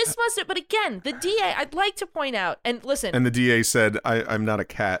but again, the DA, I'd like to point out, and listen. And the DA said, I'm not a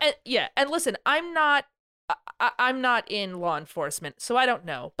cat. And listen, I'm not in law enforcement, so I don't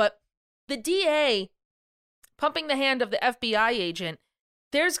know. But the DA pumping the hand of the FBI agent,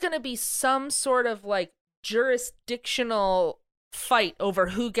 there's going to be some sort of like jurisdictional fight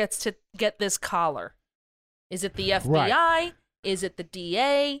over who gets to get this collar. Is it the FBI? Right. Is it the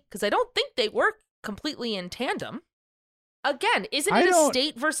DA? Because I don't think they work completely in tandem. Again, isn't it a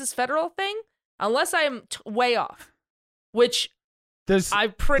state versus federal thing? Unless I'm way off, which I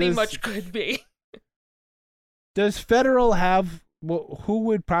pretty much could be. Does federal have? Well, who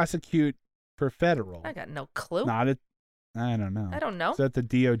would prosecute for federal? I got no clue. I don't know. I don't know. Is that the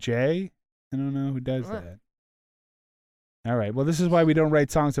DOJ? I don't know who does that. All right. Well, this is why we don't write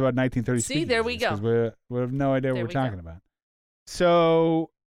songs about 1930s. See, there we go. Because we have no idea what we're talking about.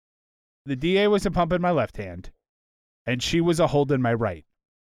 So, the DA was a pump in my left hand, and she was a hold in my right.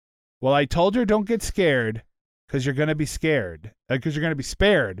 Well, I told her don't get scared because you're going to be scared. Because you're going to be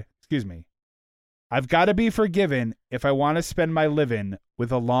spared. Excuse me. I've got to be forgiven if I want to spend my living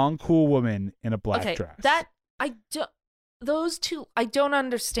with a long, cool woman in a black dress. Those two, I don't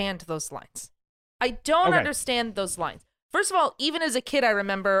understand those lines. I don't understand those lines. First of all, even as a kid, I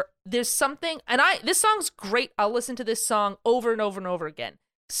remember there's something, and this song's great. I'll listen to this song over and over and over again.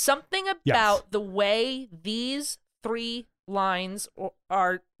 Something about the way these 3 lines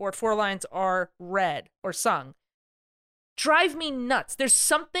or 4 lines are read or sung drive me nuts. There's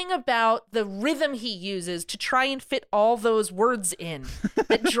something about the rhythm he uses to try and fit all those words in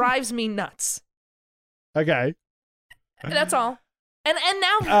that drives me nuts. Okay. That's all. And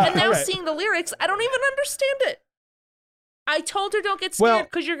now seeing the lyrics, I don't even understand it. I told her don't get scared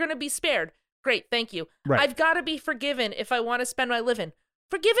because you're going to be spared. Great, thank you. Right. I've got to be forgiven if I want to spend my living.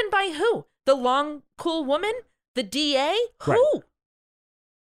 Forgiven by who? The long, cool woman? The DA? Who? Right.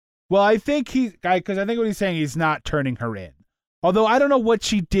 Well, I think because I think what he's saying, he's not turning her in. Although I don't know what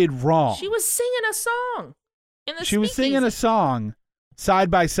she did wrong. She was singing a song. She was singing a song side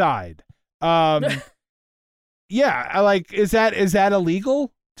by side. Yeah, is that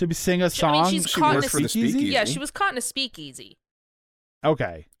illegal to sing a song? I mean, she's caught in a speakeasy. Yeah, she was caught in a speakeasy.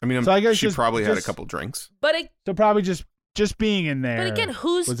 Okay. I mean, so I guess she probably had a couple drinks. But so probably just just being in there. But again,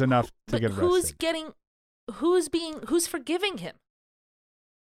 was enough to get arrested. Who's forgiving him?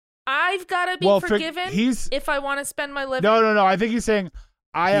 I've got to be forgiven if I want to spend my living. No. I think he's saying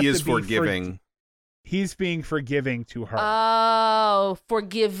I have to be forgiving. He's being forgiving to her. Oh,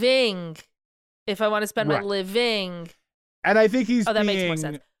 forgiving. If I want to spend my living. And I think he's that makes more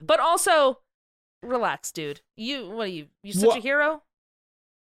sense. But also, relax, dude. You such a hero?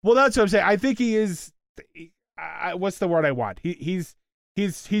 Well, that's what I'm saying. I think he is. What's the word I want? He's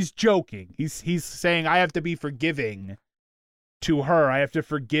joking. He's saying I have to be forgiving to her. I have to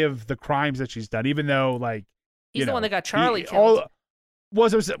forgive the crimes that she's done, even though he's the one that got Charlie killed. Well,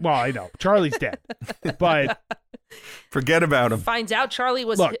 I know Charlie's dead, but forget about him. Finds out Charlie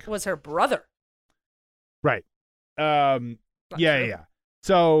was her brother. Right. Yeah.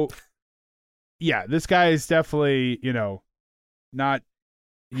 So, yeah, this guy is definitely, not.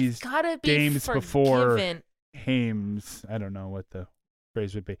 He's gotta be James before Hames. I don't know what the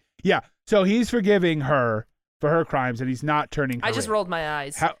phrase would be. Yeah. So he's forgiving her for her crimes, and he's not turning her I just in. rolled my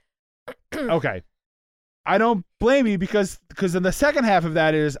eyes. Okay. I don't blame you because in the second half of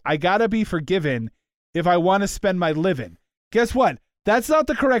that is I gotta be forgiven if I want to spend my living. Guess what? That's not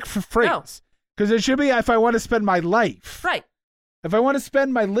the correct phrase. Because it should be if I want to spend my life. Right. If I want to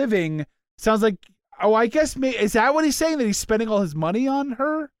spend my living, sounds like, I guess, is that what he's saying? That he's spending all his money on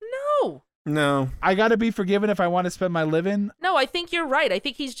her? No. I got to be forgiven if I want to spend my living? No, I think you're right. I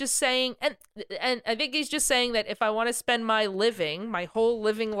think he's just saying, and I think he's just saying that if I want to spend my whole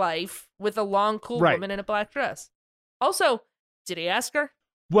living life with a long, cool woman in a black dress. Also, did he ask her?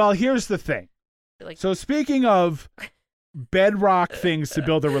 Well, here's the thing. So speaking of bedrock things to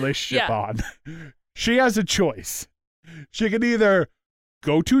build a relationship on, she has a choice. She can either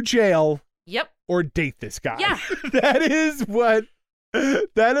go to jail or date this guy. Yeah. That is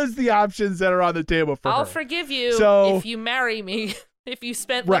the options that are on the table for her. I'll forgive you if you marry me. If you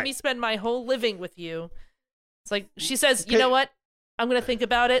let me spend my whole living with you. It's like she says, you know what? I'm going to think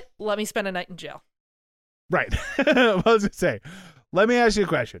about it. Let me spend a night in jail. Right. I was going to say, let me ask you a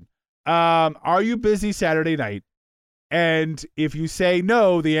question. Are you busy Saturday night? And if you say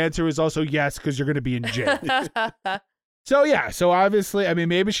no, the answer is also yes, because you're going to be in jail. So obviously, I mean,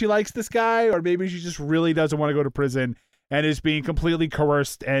 maybe she likes this guy, or maybe she just really doesn't want to go to prison and is being completely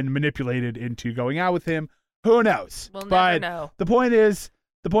coerced and manipulated into going out with him. Who knows? We'll never know. The point is,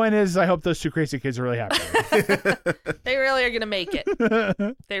 I hope those two crazy kids are really happy. They really are going to make it.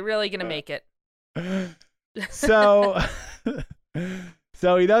 They're really going to make it. So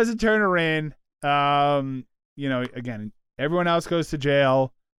he doesn't turn her in. Again, everyone else goes to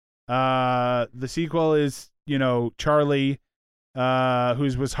jail. The sequel is, Charlie, who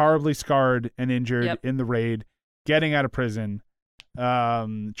was horribly scarred and injured in the raid, getting out of prison,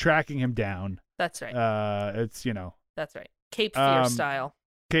 tracking him down. That's right. That's right. Cape Fear style.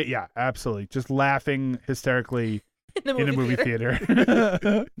 Okay, yeah, absolutely. Just laughing hysterically in a movie theater.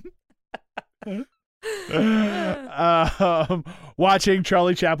 Watching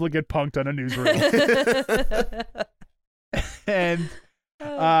Charlie Chaplin get punked on a newsreel. And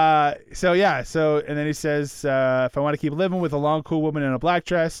and then he says, if I want to keep living with a long, cool woman in a black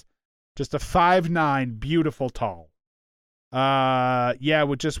dress, just a 5'9", beautiful, tall.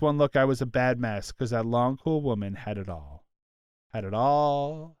 With just one look, I was a bad mess because that long, cool woman had it all. Had it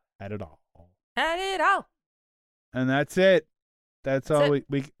all. Had it all. Had it all. And that's it. That's all.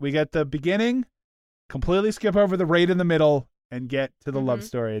 We get the beginning, completely skip over the raid in the middle, and get to the love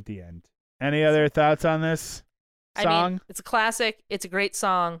story at the end. Any other thoughts on this song? I mean, it's a classic. It's a great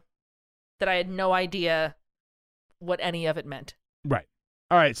song that I had no idea what any of it meant. Right.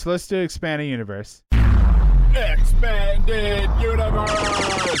 All right, so let's do Expanded Universe. Expanded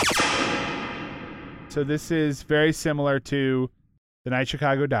Universe! So this is very similar to The Night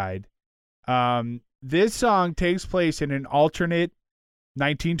Chicago Died. This song takes place in an alternate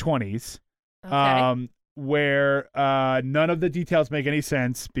 1920s, where none of the details make any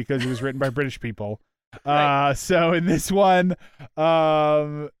sense because it was written by British people. Right. So in this one,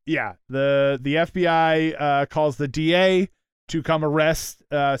 the FBI calls the DA to come arrest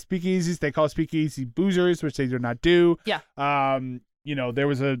speakeasies. They call speakeasy boozers, which they do not do. Yeah. There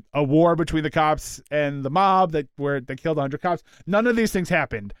was a war between the cops and the mob that killed 100 cops. None of these things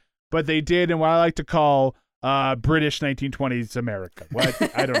happened, but they did in what I like to call British 1920s America.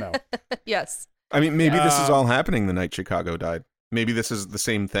 What? I don't know. Yes. I mean, maybe this is all happening the night Chicago died. Maybe this is the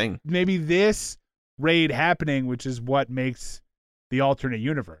same thing. Maybe this raid happening, which is what makes the alternate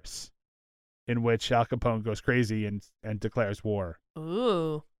universe in which Al Capone goes crazy and declares war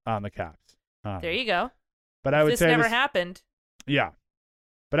on the cops. There you go. But I would say this never happened. Yeah.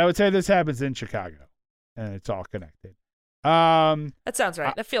 But I would say this happens in Chicago, and it's all connected. That sounds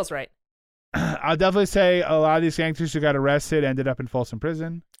right. That feels right. I'll definitely say a lot of these gangsters who got arrested ended up in Folsom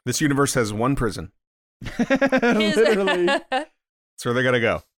Prison. This universe has one prison. Literally. That's where they gotta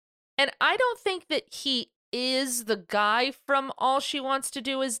go. And I don't think that he is the guy from All She Wants to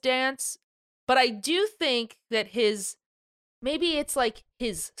Do Is Dance, but I do think that maybe it's like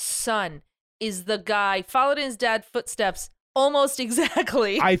his son is the guy, followed in his dad's footsteps almost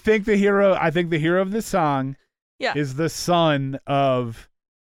exactly. I think the hero of this song is the son of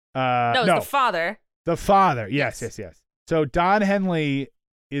it's the father. The father. Yes. So Don Henley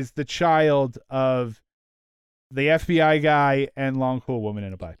is the child of the FBI guy and long cool woman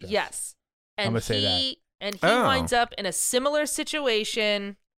in a black dress. Yes. And I'm gonna say that. And he winds up in a similar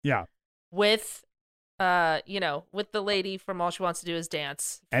situation. Yeah. With with the lady from All She Wants to Do Is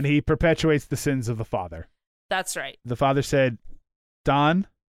Dance. And he perpetuates the sins of the father. That's right. The father said, Don,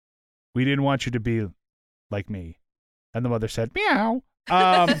 we didn't want you to be like me. And the mother said, meow.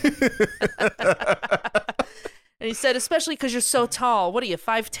 And he said, especially because you're so tall. What are you,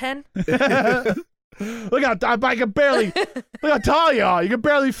 5'10"? Look how tall you are. You can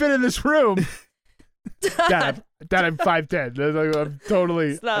barely fit in this room. Dad, I'm 5'10". I'm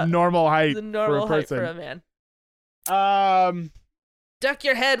totally a normal height for a person. For a man. Duck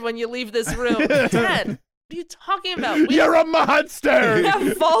your head when you leave this room. Dad, what are you talking about? You're a monster. We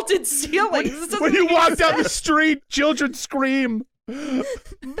have vaulted ceilings. When you walk down the street, children scream.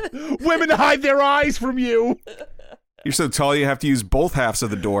 Women hide their eyes from you. You're so tall you have to use both halves of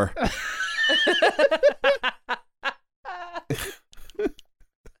the door.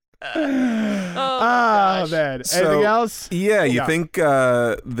 Oh man! Anything else? Yeah, you think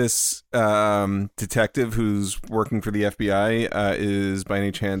this detective who's working for the FBI is by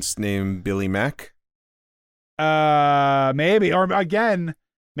any chance named Billy Mack? Maybe, or again,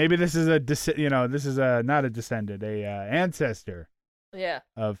 maybe this is not a descendant, ancestor. Yeah.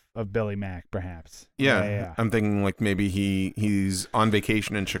 Of Billy Mack, perhaps. Yeah. I'm thinking like maybe he's on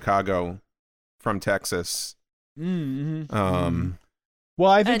vacation in Chicago from Texas. Mm-hmm.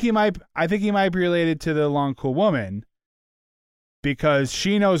 Well, I think he might be related to the long cool woman because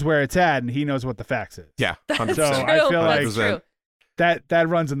she knows where it's at and he knows what the facts is. Yeah, 100%. So I feel like 100%. that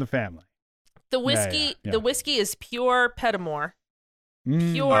runs in the family. The whiskey is pure Pettimore.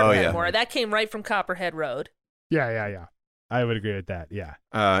 Pure Pettimore. Yeah. That came right from Copperhead Road. Yeah. I would agree with that. Yeah.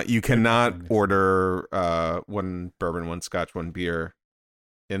 You cannot order one bourbon, one scotch, one beer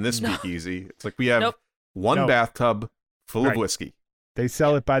in this speakeasy. It's like we have one bathtub full of whiskey. They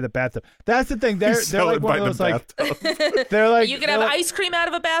sell it by the bathtub. That's the thing. They're like one of those like they're like you can have ice cream out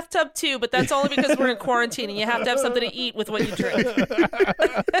of a bathtub too, but that's only because we're in quarantine and you have to have something to eat with what you drink.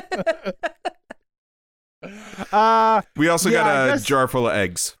 We also got a jar full of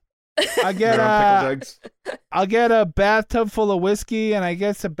eggs. I'll get a bathtub full of whiskey and I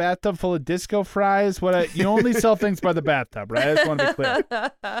guess a bathtub full of disco fries. You only sell things by the bathtub, right? I just want to be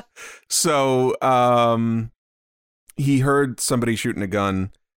clear. So, he heard somebody shooting a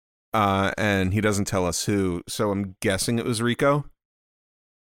gun, and he doesn't tell us who. So I'm guessing it was Rico.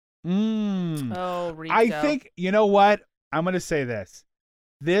 Oh, Rico. I think, you know what? I'm going to say this.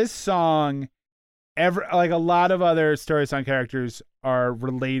 This song, like a lot of other story song characters are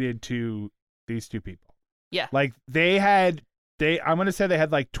related to these two people. Yeah. Like I'm going to say they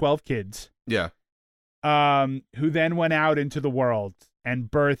had like 12 kids. Yeah. Who then went out into the world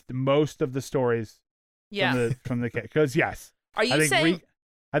and birthed most of the stories. Yeah. From the kid. Because yes. Are you saying?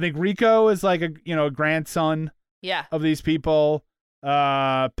 I think Rico is like a grandson. Yeah. Of these people.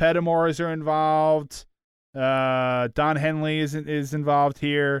 Pettimores are involved. Don Henley is involved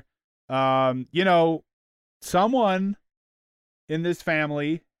here. Someone in this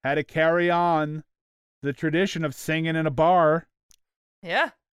family had to carry on the tradition of singing in a bar. Yeah.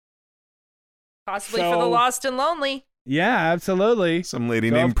 Possibly for the lost and lonely. Yeah, absolutely. Some lady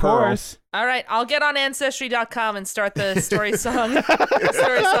named Pearl. All right, I'll get on Ancestry.com and start the story song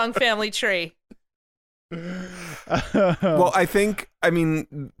family tree. Well, I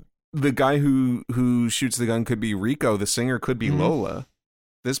mean, the guy who shoots the gun could be Rico. The singer could be Lola.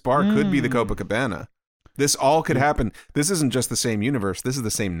 This bar could be the Copacabana. This all could happen. This isn't just the same universe. This is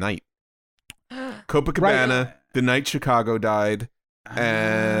the same night. Copacabana, the night Chicago died,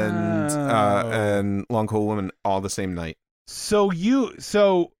 and Long Cool Woman all the same night. So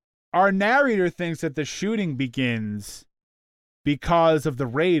our narrator thinks that the shooting begins because of the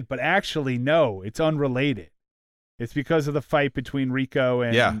raid, but actually no, it's unrelated. It's because of the fight between Rico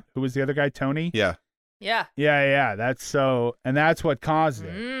and who was the other guy, Tony? Yeah. Yeah. That's what caused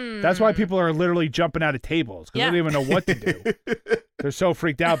it. That's why people are literally jumping out of tables because they don't even know what to do. They're so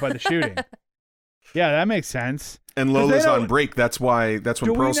freaked out by the shooting. Yeah, that makes sense. And Lola's on break. That's when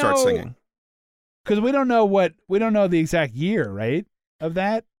Pearl starts singing. Because we don't know the exact year, right? Of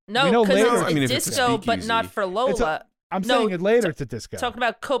that. No, because I mean, it's if it's a disco, but not for Lola. I'm saying it later. It's a disco. Talking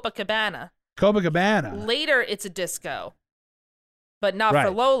about Copacabana. Copacabana. Later, it's a disco, but not for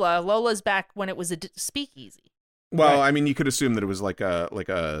Lola. Lola's back when it was a speakeasy. Well, I mean, you could assume that it was like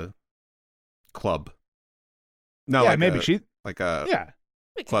a club. No, yeah, maybe she like a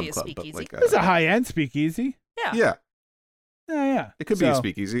it club, could be a speakeasy. like it's a high end speakeasy. Yeah. It could be a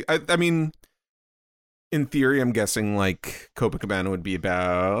speakeasy. I mean, in theory, I'm guessing like Copacabana would be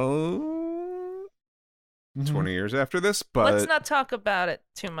about 20 years after this, but let's not talk about it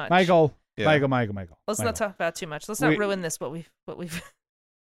too much. Michael. Let's not talk about it too much. Let's not ruin this. What we've.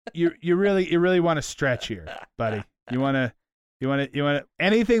 you really want to stretch here, buddy. You want to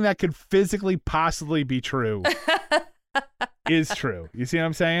anything that could physically possibly be true is true. You see what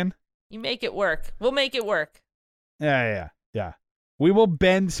I'm saying? You make it work. We'll make it work. Yeah. We will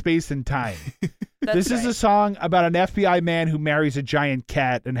bend space and time. This is right. a song about an FBI man who marries a giant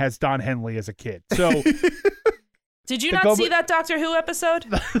cat and has Don Henley as a kid. So, did you not see that Doctor Who episode?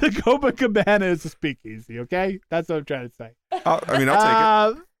 The Copacabana is a speakeasy. Okay, that's what I'm trying to say. I'll take it.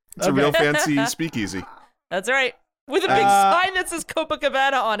 It's a real fancy speakeasy. That's right. With a big sign that says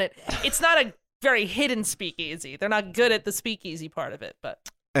Copacabana on it. It's not a very hidden speakeasy. They're not good at the speakeasy part of it, but.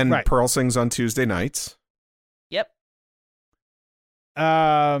 And Pearl sings on Tuesday nights. Yep.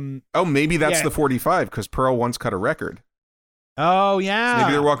 Maybe that's the 45 because Pearl once cut a record. Oh yeah. So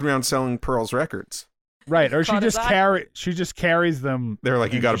maybe they're walking around selling Pearl's records. Right, or she just carries them. They're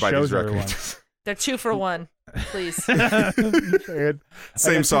like, you got to buy these records. They're 2 for 1, please. Same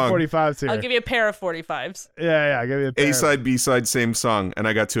song. 45s here. I'll give you a pair of 45s. Yeah, I'll give you a pair. A side, B side, same song, and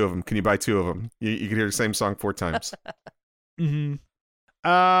I got 2 of them. Can you buy 2 of them? You can hear the same song 4 times. Mm-hmm.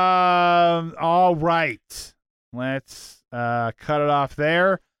 All right. Let's cut it off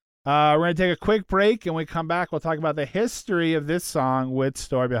there. We're going to take a quick break, and when we come back, we'll talk about the history of this song with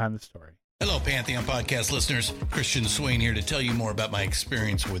Story Behind the Story. Hello, Pantheon Podcast listeners. Christian Swain here to tell you more about my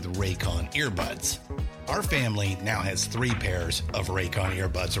experience with Raycon earbuds. Our family now has 3 pairs of Raycon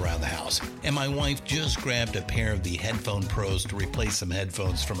earbuds around the house, and my wife just grabbed a pair of the Headphone Pros to replace some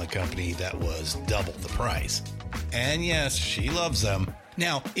headphones from a company that was double the price. And yes, she loves them.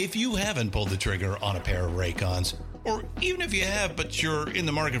 Now, if you haven't pulled the trigger on a pair of Raycons, or even if you have, but you're in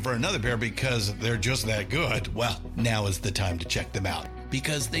the market for another pair because they're just that good, well, now is the time to check them out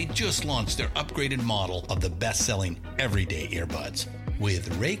because they just launched their upgraded model of the best-selling everyday earbuds.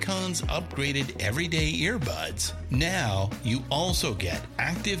 With Raycon's upgraded everyday earbuds, now you also get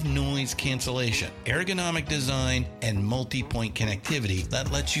active noise cancellation, ergonomic design, and multi-point connectivity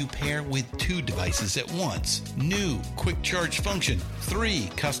that lets you pair with 2 devices at once. New quick charge function, 3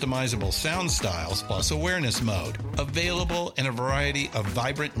 customizable sound styles plus awareness mode. Available in a variety of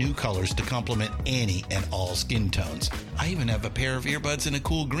vibrant new colors to complement any and all skin tones. I even have a pair of earbuds in a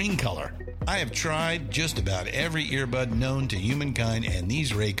cool green color. I have tried just about every earbud known to humankind, and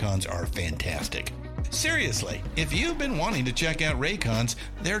these Raycons are fantastic. Seriously, if you've been wanting to check out Raycons,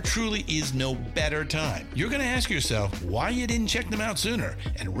 there truly is no better time. You're going to ask yourself why you didn't check them out sooner,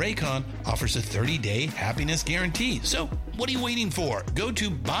 and Raycon offers a 30-day happiness guarantee. So what are you waiting for? Go to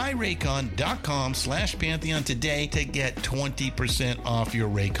buyraycon.com/Pantheon today to get 20% off your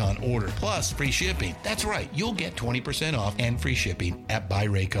Raycon order, plus free shipping. That's right, you'll get 20% off and free shipping at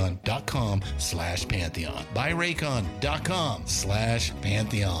buyraycon.com/Pantheon.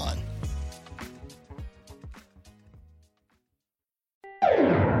 buyraycon.com/Pantheon.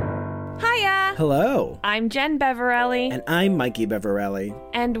 Hiya! Hello. I'm Jen Beverelli. And I'm Mikey Beverelli.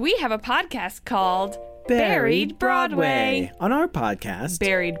 And we have a podcast called Buried Broadway. On our podcast,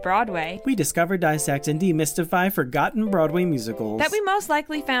 Buried Broadway, we discover, dissect, and demystify forgotten Broadway musicals that we most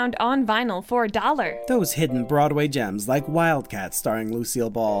likely found on vinyl for $1. Those hidden Broadway gems like Wildcat starring Lucille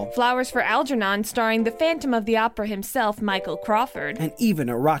Ball, Flowers for Algernon starring the Phantom of the Opera himself, Michael Crawford, and even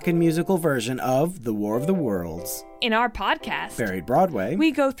a rockin' musical version of The War of the Worlds. In our podcast, Buried Broadway,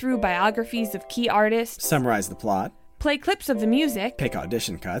 we go through biographies of key artists, summarize the plot, play clips of the music, pick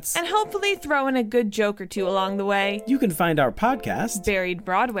audition cuts, and hopefully throw in a good joke or 2 along the way. You can find our podcast, Buried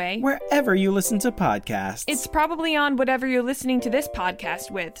Broadway, wherever you listen to podcasts. It's probably on whatever you're listening to this podcast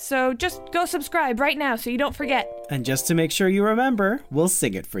with, so just go subscribe right now so you don't forget. And just to make sure you remember, we'll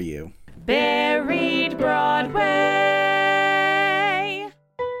sing it for you. Buried Broadway.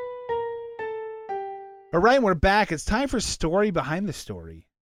 All right, we're back. It's time for Story Behind the Story.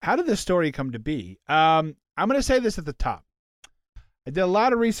 How did this story come to be? I'm going to say this at the top. I did a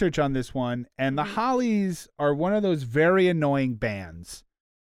lot of research on this one, and the Hollies are one of those very annoying bands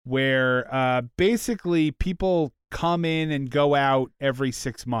where basically people come in and go out every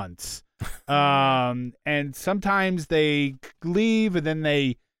 6 months. And sometimes they leave and then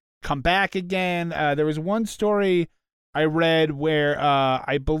they come back again. There was one story I read where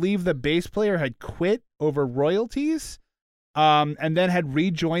I believe the bass player had quit over royalties and then had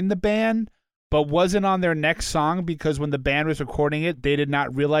rejoined the band, but wasn't on their next song because when the band was recording it, they did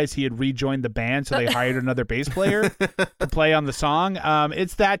not realize he had rejoined the band, so they hired another bass player to play on the song.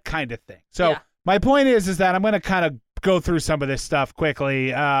 It's that kind of thing. So my point is that I'm going to kind of go through some of this stuff quickly.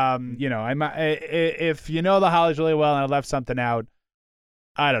 If you know the Hollies really well and I left something out,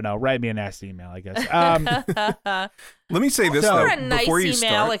 I don't know. Write me a nasty email, I guess. Let me say this, though. Or a nice before you email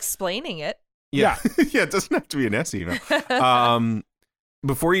start, explaining it. Yeah. Yeah, it doesn't have to be an S email.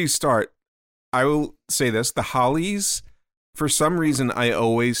 Before you start, I will say this. The Hollies, for some reason, I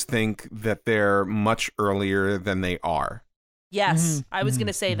always think that they're much earlier than they are. Yes, I was going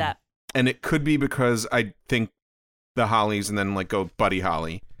to say that. And it could be because I think the Hollies and then like go Buddy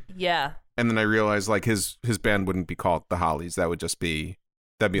Holly. Yeah. And then I realized like his band wouldn't be called the Hollies. That'd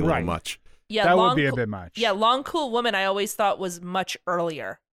be a little much. Yeah, that would be a bit much. Yeah, Long Cool Woman I always thought was much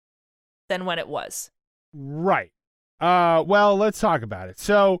earlier than when it was. Right. Well, let's talk about it.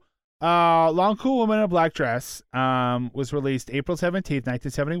 So, Long Cool Woman in a Black Dress was released April 17th,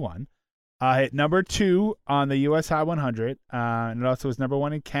 1971. Hit number 2 on the US Hot 100. And it also was number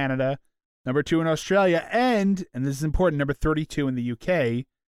 1 in Canada, number 2 in Australia, and this is important, number 32 in the UK,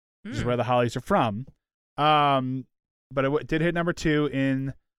 which is where the Hollies are from. But it did hit number 2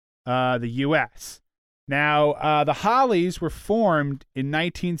 in the U.S. Now, the Hollies were formed in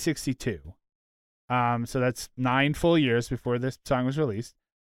 1962. So that's 9 full years before this song was released.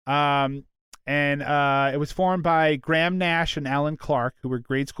 And it was formed by Graham Nash and Alan Clark, who were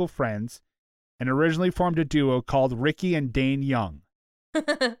grade school friends, and originally formed a duo called Ricky and Dane Young.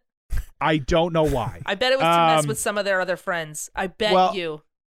 I don't know why. I bet it was to mess with some of their other friends. I bet you.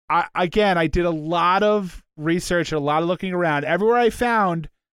 I did a lot of research and a lot of looking around. Everywhere I found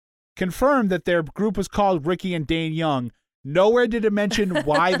confirmed that their group was called Ricky and Dane Young. Nowhere did it mention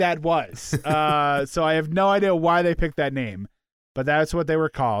why that was. So I have no idea why they picked that name, but that's what they were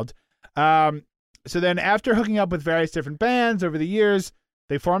called. So then after hooking up with various different bands over the years,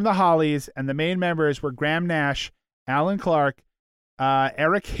 they formed the Hollies, and the main members were Graham Nash, Alan Clark,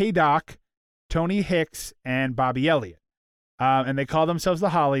 Eric Haydock, Tony Hicks, and Bobby Elliott. And they call themselves the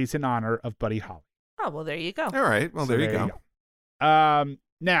Hollies in honor of Buddy Holly. Oh, well, there you go. All right. Well, there you go.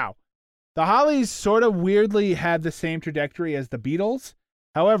 Now, the Hollies sort of weirdly had the same trajectory as the Beatles.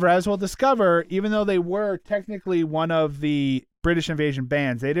 However, as we'll discover, even though they were technically one of the British invasion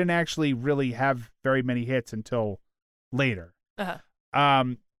bands, they didn't actually really have very many hits until later.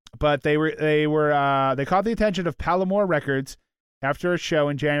 But they caught the attention of Palomar Records after a show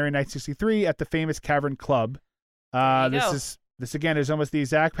in January 1963 at the famous Cavern Club. This again is almost the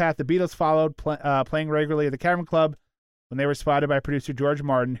exact path the Beatles followed, playing regularly at the Cavern Club when they were spotted by producer George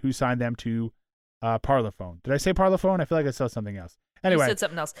Martin, who signed them to Parlophone. Did I say Parlophone? I feel like I said something else. Anyway, you said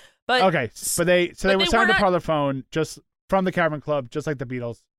something else. But okay, they were signed to Parlophone just from the Cavern Club, just like the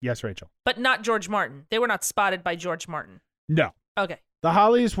Beatles. Yes, Rachel. But not George Martin. They were not spotted by George Martin. No. Okay. The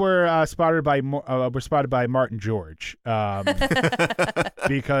Hollies were spotted by Martin George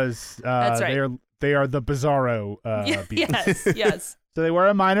because That's right. they are the Bizarro Beatles. Yes. So they were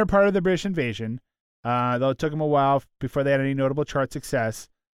a minor part of the British invasion, though it took them a while before they had any notable chart success.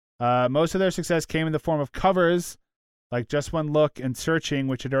 Most of their success came in the form of covers like Just One Look and Searching,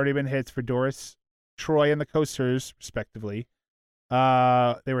 which had already been hits for Doris, Troy, and the Coasters, respectively.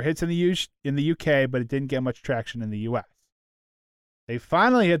 They were hits in the UK, but it didn't get much traction in the US. They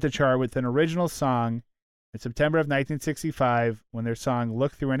finally hit the chart with an original song in September of 1965 when their song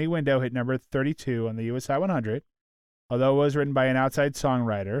Look Through Any Window hit number 32 on the US Hot 100, although it was written by an outside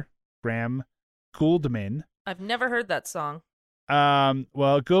songwriter, Graham Gouldman. I've never heard that song.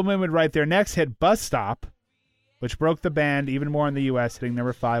 Well, Gouldman would write their next hit, Bus Stop, which broke the band even more in the US, hitting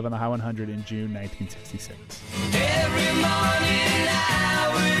number 5 on the Hot 100 in June 1966. Every morning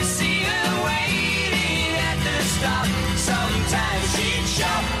I would see her waiting at the stop. Sometimes she'd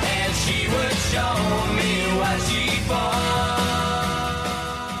shop and she would show me what she bought.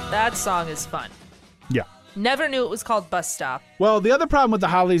 That song is fun. Yeah. Never knew it was called Bus Stop. Well, the other problem with the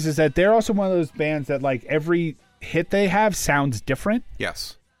Hollies is that they're also one of those bands that like every hit they have sounds different.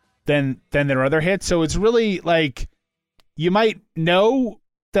 Yes. Than their other hits. So it's really like you might know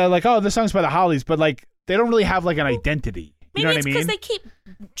that like, oh, this song's by the Hollies, but like they don't really have like an identity. Maybe you know what I it's mean? because they keep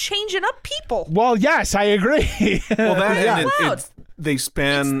changing up people. Well, yes, I agree. Well, that yeah. and they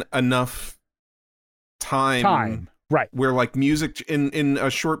span enough time Right. Where like music in a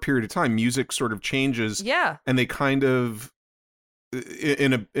short period of time, music sort of changes. Yeah. And they kind of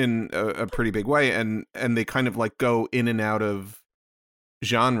in a pretty big way, and they kind of like go in and out of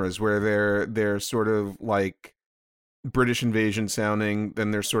genres where they're sort of like British invasion sounding,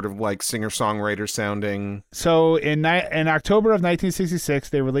 then they're sort of like singer-songwriter sounding. So in October of 1966,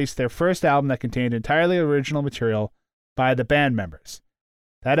 they released their first album that contained entirely original material by the band members.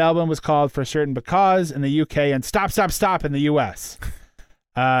 That album was called For Certain Because in the UK and Stop, Stop, Stop in the US.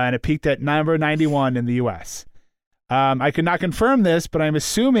 And it peaked at number 91 in the US. I could not confirm this, but I'm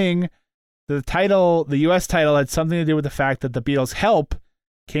assuming the US title had something to do with the fact that the Beatles' Help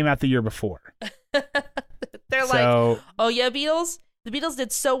came out the year before. They're like, oh yeah, Beatles? The Beatles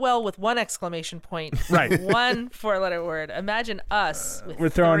did so well with one exclamation point. Right. One four-letter word. Imagine us with We're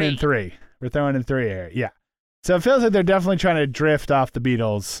throwing in three. We're throwing in three here. Yeah. So it feels like they're definitely trying to drift off the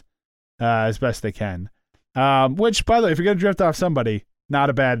Beatles as best they can. Which, by the way, if you're going to drift off somebody, not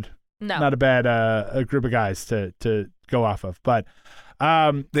a bad group of guys to go off of. But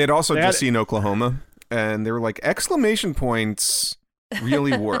they had also just seen Oklahoma, and they were like, exclamation points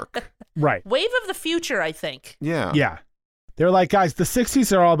really work. Right. Wave of the future, I think. Yeah. Yeah. They're like, guys, the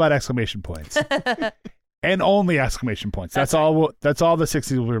 60s are all about exclamation points. And only exclamation points. That's all the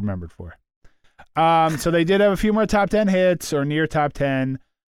 60s will be remembered for. So they did have a few more top 10 hits or near top 10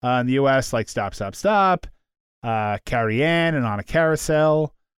 in the US, like Stop, Stop, Stop, Carrie Ann, and On a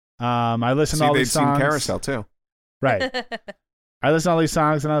Carousel. I listened to all these songs. They'd seen Carousel too. Right. I listened to all these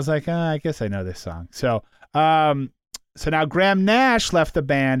songs and I was like, I guess I know this song. So now Graham Nash left the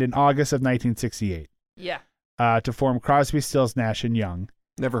band in August of 1968. Yeah. To form Crosby, Stills, Nash and Young.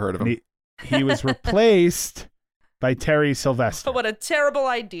 Never heard of him. He was replaced by Terry Sylvester. What a terrible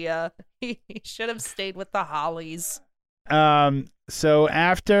idea. He should have stayed with the Hollies. So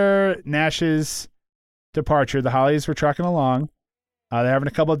after Nash's departure, the Hollies were trucking along. They're having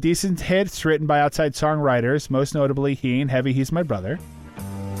a couple of decent hits written by outside songwriters, most notably He Ain't Heavy, He's My Brother.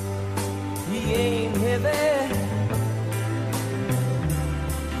 He ain't heavy,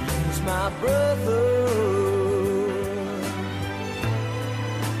 he's my brother.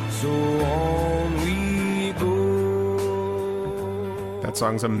 So on we go. That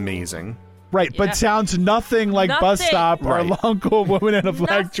song's amazing. Right, Yeah. but sounds nothing like Bus Stop or Right. Long Cool Woman in a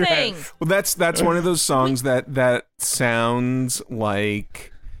Black Nothing. Dress. Well, that's one of those songs that sounds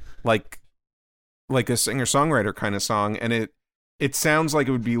like a singer-songwriter kind of song, and it sounds like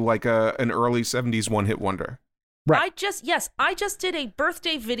it would be like an early 70s one-hit wonder. Right. I just did a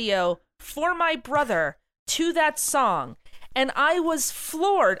birthday video for my brother to that song, and I was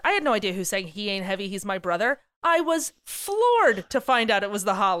floored. I had no idea who sang He Ain't Heavy, He's My Brother. I was floored to find out it was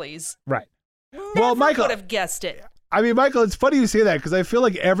the Hollies. Right. Never Michael, would have guessed it. I mean, Michael, it's funny you say that because I feel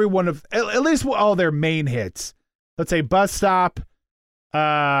like every one of, at least all their main hits, let's say Bus Stop, He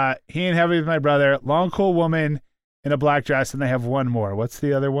Ain't Heavy With My Brother, Long Cool Woman in a Black Dress, and they have one more. What's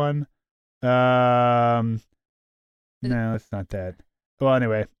the other one? No, it's not that. Well,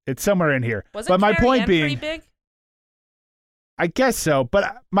 anyway, it's somewhere in here. Wasn't but my Carrie point Ann being, pretty big? I guess so.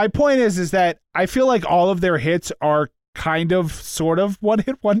 But my point is that I feel like all of their hits are kind of, sort of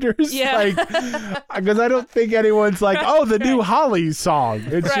one-hit wonders. Yeah. Because I don't think anyone's like, oh, the new Hollies song.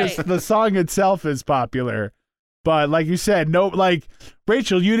 It's Right. just the song itself is popular. But like you said, no, like,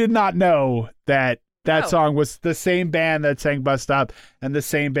 Rachel, you did not know that No. song was the same band that sang Bus Stop and the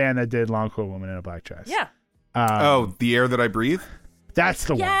same band that did Long Cool Woman in a Black Dress. Yeah. The Air That I Breathe? That's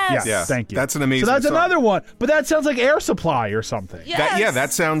the Yes. one. Yes, Yeah, thank you. that's an amazing So that's song. another one. But that sounds like Air Supply or something. Yes.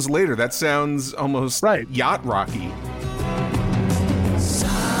 That sounds later. That sounds almost Right. yacht rocky.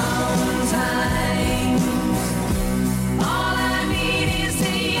 Sometimes all I need is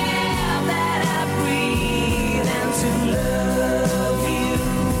the air that I breathe and to love you.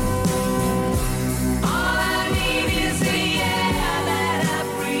 All I need is the air that I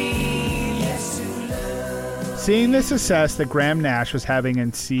breathe, yes, to love. Seeing the success that Graham Nash was having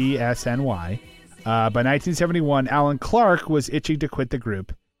in CSNY, by 1971, Alan Clark was itching to quit the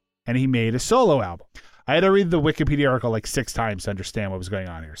group, and he made a solo album. I had to read the Wikipedia article like 6 times to understand what was going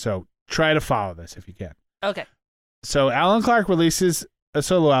on here, so try to follow this if you can. Okay. So Alan Clark releases a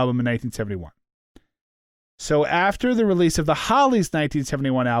solo album in 1971. So after the release of the Hollies'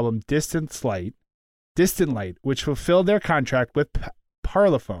 1971 album Distant Light, which fulfilled their contract with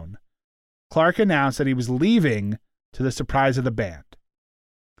Parlophone, Clark announced that he was leaving to the surprise of the band.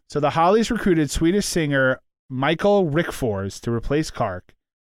 So the Hollies recruited Swedish singer Michael Rickfors to replace Clark,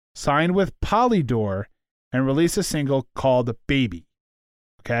 signed with Polydor, and released a single called Baby.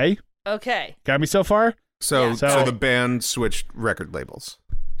 Okay? Okay. Got me so far? So, Yeah. so the band switched record labels.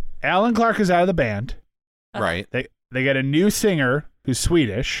 Alan Clark is out of the band. Right. They get a new singer who's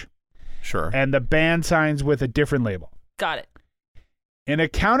Swedish, Sure. and the band signs with a different label. Got it. In a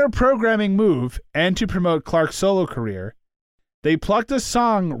counter-programming move and to promote Clark's solo career, they plucked a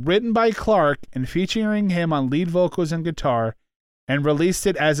song written by Clark and featuring him on lead vocals and guitar and released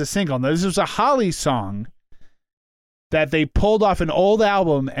it as a single. Now, this was a Hollies song that they pulled off an old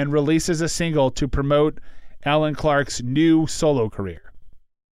album and released as a single to promote Alan Clark's new solo career.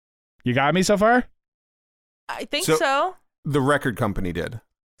 You got me so far? I think so. The record company did.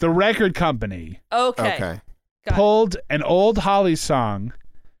 The record company Okay. Got pulled an old Hollies song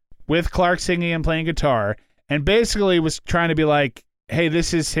with Clark singing and playing guitar and basically was trying to be like, hey,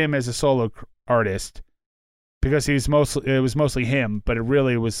 this is him as a solo artist because it was mostly him, but it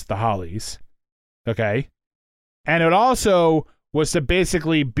really was the Hollies. Okay. And it also was to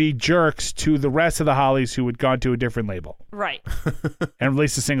basically be jerks to the rest of the Hollies who had gone to a different label. Right. And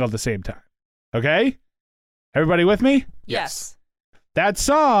released a single at the same time. Okay? Everybody with me? Yes. That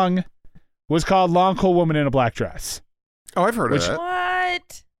song was called Long Cool Woman in a Black Dress, Oh, I've heard of that.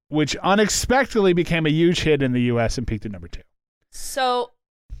 What? which unexpectedly became a huge hit in the U.S. and peaked at number 2. So,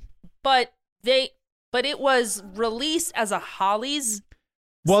 but it was released as a Hollies.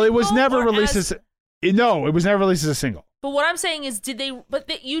 Well, it was single never or released as it was never released as a single. But what I'm saying is,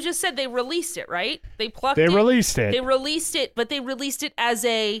 you just said they released it, right? They plucked They it. released it. They released it, but they released it as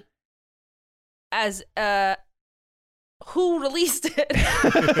who released it?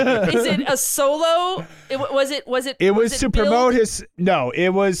 Is it a solo? It was to billed? promote his. No, it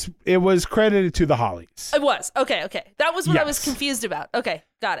was credited to the Hollies. It was. Okay. That was what I was Yes. confused about. Okay,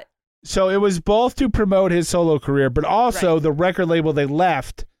 got it. So it was both to promote his solo career, but also Right. the record label they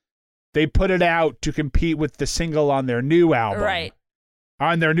left, they put it out to compete with the single on their new album. Right.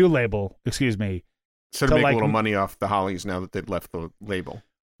 On their new label, excuse me. So to So, make like, a little money off the Hollies now that they'd left the label.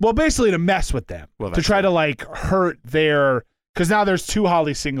 Well, basically to mess with them. Well, to that's try right. to like hurt their, because now there's 2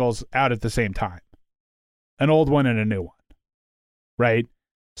 Hollies singles out at the same time. An old one and a new one. Right?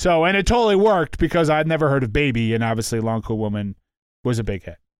 So, and it totally worked because I'd never heard of Baby, and obviously Long Cool Woman was a big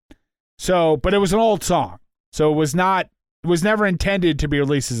hit. So, but it was an old song. So it was never intended to be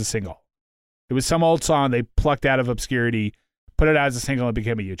released as a single. It was some old song they plucked out of obscurity, put it out as a single, and it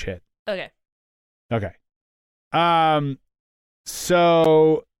became a huge hit. Okay. Okay.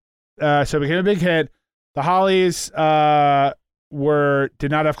 So it became a big hit. The Hollies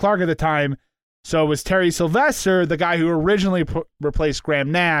did not have Clark at the time, so it was Terry Sylvester, the guy who originally replaced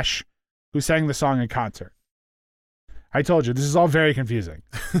Graham Nash, who sang the song in concert. I told you, this is all very confusing.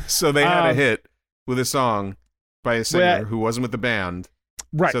 So they had a hit with a song by a singer who wasn't with the band.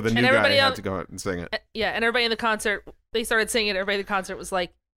 Right. So the new guy had to go out and sing it. Yeah, and everybody in the concert, they started singing it. Everybody in the concert was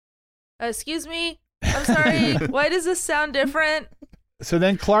like, excuse me, I'm sorry, why does this sound different? So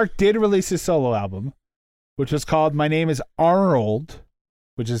then Clark did release his solo album, which was called My Name is Arnold,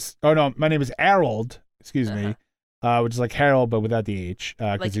 My Name is Harold, excuse me, which is like Harold, but without the H.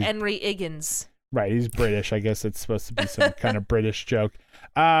 Like Henry Higgins. Right, he's British. I guess it's supposed to be some kind of British joke.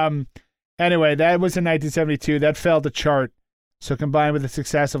 Anyway, that was in 1972. That failed to chart. So combined with the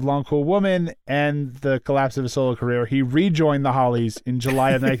success of Long Cool Woman and the collapse of his solo career, he rejoined the Hollies in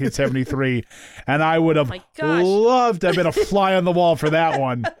July of 1973. And I would have loved to have been a fly on the wall for that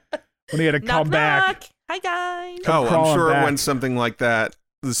one when he had to come back. Knock. Hi, guys. Oh, I'm crawling sure back. when something like that,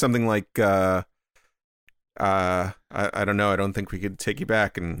 something like, I don't know, I don't think we could take you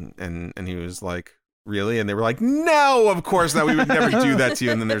back. And he was like, really? And they were like, no, of course not. We would never do that to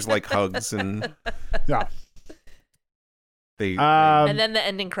you. And then there's like hugs and Yeah. And then the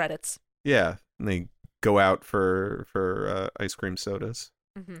ending credits. Yeah, and they go out for ice cream sodas.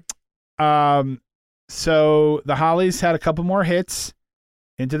 Mm-hmm. So the Hollies had a couple more hits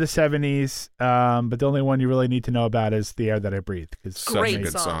into the 70s, but the only one you really need to know about is The Air That I Breathe, because Such a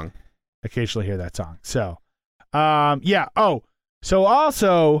good song. Occasionally hear that song. So, yeah. Oh, so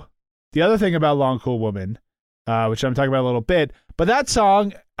also the other thing about Long Cool Woman, which I'm talking about a little bit, but that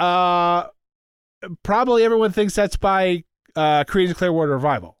song, probably everyone thinks that's by Creedence Clearwater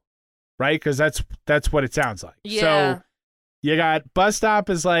Revival, right? Because that's what it sounds like. Yeah. So you got Bus Stop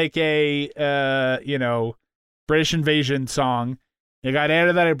is like a British invasion song. You got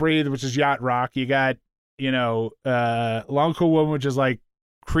Air That I Breathe, which is yacht rock. You got Long Cool Woman, which is like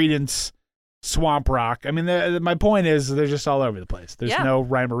Creedence swamp rock. I mean, my point is they're just all over the place. There's no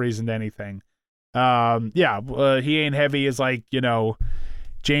rhyme or reason to anything. He Ain't Heavy is like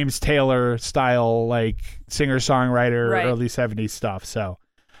James Taylor style, like singer-songwriter, right. early 70s stuff. So,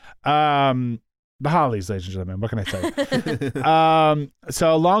 the Hollies, ladies and gentlemen, what can I say?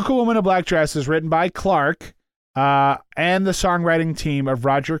 So Long Cool Woman in a Black Dress is written by Clark and the songwriting team of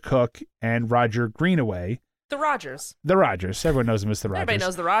Roger Cook and Roger Greenaway. The Rogers. The Rogers. Everyone knows them as the Rogers. Everybody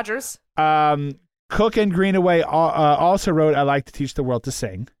knows the Rogers. Cook and Greenaway also wrote "I Like to Teach the World to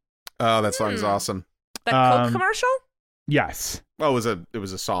Sing." Oh, that song's awesome. That Coke commercial? Yes. Oh, it was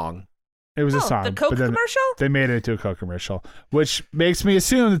a song. It was a song. The Coke commercial? They made it into a Coke commercial, which makes me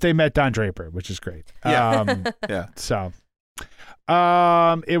assume that they met Don Draper, which is great. Yeah. Yeah. So,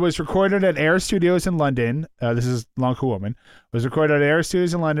 it was recorded at Air Studios in London. This is Long Cool Woman. It was recorded at Air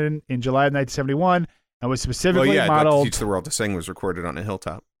Studios in London in July of 1971 and was specifically modeled. Teach the World to Sing was recorded on a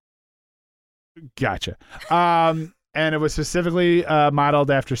hilltop. Gotcha. And it was specifically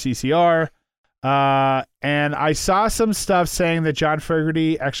modeled after CCR. And I saw some stuff saying that John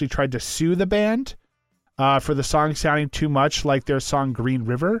Fogerty actually tried to sue the band for the song sounding too much like their song Green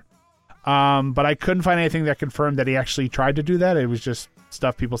River. But I couldn't find anything that confirmed that he actually tried to do that. It was just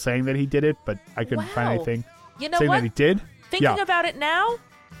stuff people saying that he did it, but I couldn't find anything saying that he did. Thinking about it now,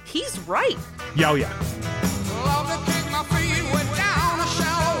 he's right. Yeah, oh yeah.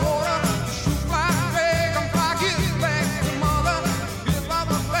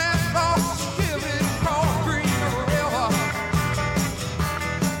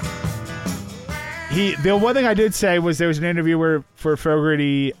 The one thing I did say was there was an interview where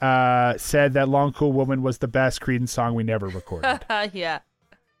Fogerty said that Long Cool Woman was the best Creedence song we never recorded. Yeah.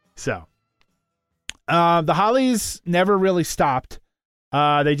 So, the Hollies never really stopped.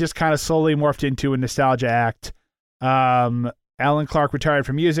 They just kind of slowly morphed into a nostalgia act. Alan Clark retired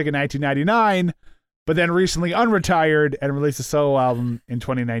from music in 1999, but then recently unretired and released a solo album in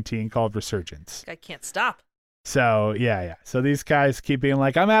 2019 called Resurgence. I can't stop. So, yeah. So these guys keep being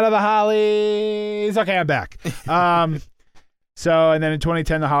like, I'm out of the Hollies. Okay, I'm back. And then in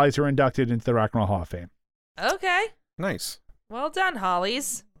 2010, the Hollies were inducted into the Rock and Roll Hall of Fame. Okay. Nice. Well done,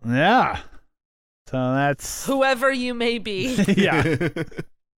 Hollies. Yeah. So that's... Whoever you may be. Yeah.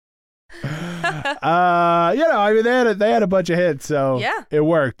 I mean, they had a bunch of hits, so yeah, it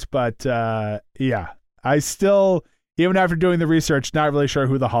worked. But, yeah, I still, even after doing the research, not really sure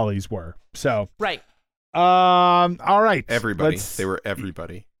who the Hollies were. So... Right. All right. Everybody. They were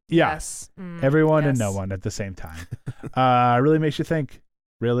everybody. Yeah. Yes. Everyone and no one at the same time. Really makes you think.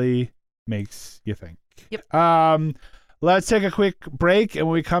 Really makes you think. Yep. Let's take a quick break, and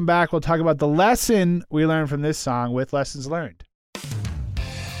when we come back, we'll talk about the lesson we learned from this song with Lessons Learned.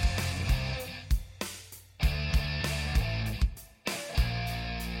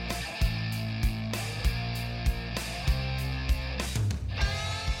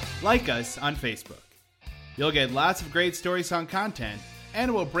 Like us on Facebook. You'll get lots of great Story Song content,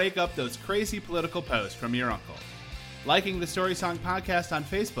 and we'll break up those crazy political posts from your uncle. Liking the Story Song podcast on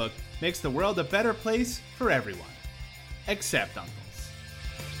Facebook makes the world a better place for everyone. Except uncles.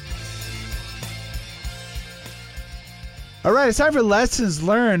 All right, it's time for Lessons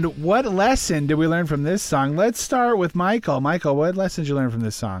Learned. What lesson did we learn from this song? Let's start with Michael. Michael, what lessons did you learn from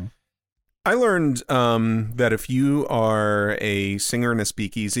this song? I learned that if you are a singer in a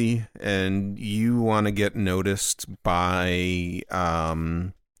speakeasy and you want to get noticed by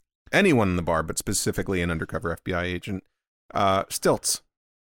anyone in the bar, but specifically an undercover FBI agent, stilts.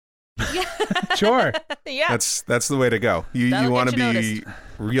 Yeah. Sure. Yeah. That's the way to go. You want to be noticed.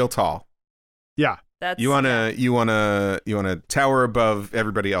 real tall. Yeah. You wanna tower above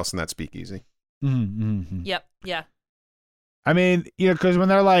everybody else in that speakeasy. Mm-hmm. Yep. Yeah. I mean, because when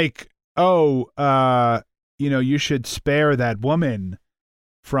they're like, oh, you should spare that woman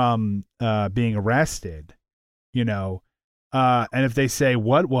from being arrested, and if they say,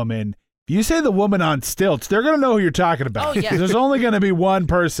 what woman? If you say the woman on stilts, they're going to know who you're talking about. Oh, yeah. There's only going to be one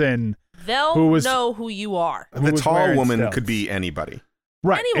person. They'll know who you are. The tall woman stilts. could be anybody.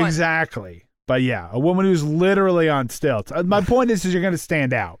 Right, Anyone. Exactly. But yeah, a woman who's literally on stilts. My point is you're going to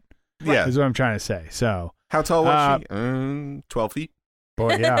stand out. Yeah. Is what I'm trying to say. So how tall was she? 12 feet.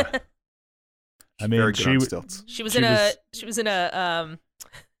 Boy, yeah. I mean, very good on stilts. She was in a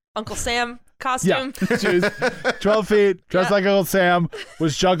Uncle Sam costume. Yeah, she was 12 feet, dressed like Uncle Sam,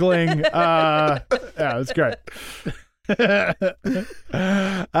 was juggling. Yeah, it was great.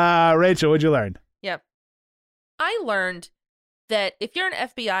 Rachel, what'd you learn? Yep. I learned that if you're an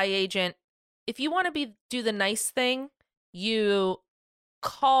FBI agent, if you want to do the nice thing, you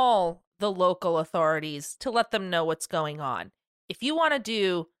call the local authorities to let them know what's going on. If you want to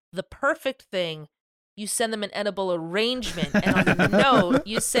do the perfect thing, you send them an edible arrangement, and on the note,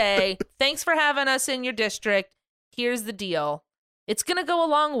 you say, thanks for having us in your district. Here's the deal. It's going to go a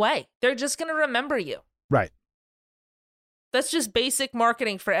long way. They're just going to remember you. Right. That's just basic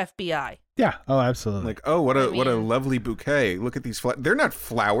marketing for FBI. Yeah. Oh, absolutely. Like, oh, what a lovely bouquet. Look at these they're not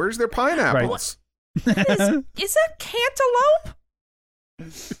flowers, they're pineapples. Is that cantaloupe?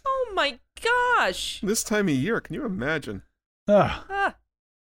 Oh my gosh. This time of year, can you imagine? I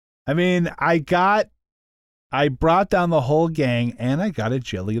mean, I brought down the whole gang, and I got a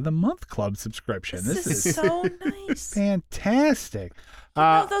Jelly of the Month Club subscription. This is so nice. Fantastic. You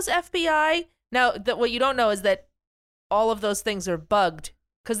know those FBI? Now, what you don't know is that all of those things are bugged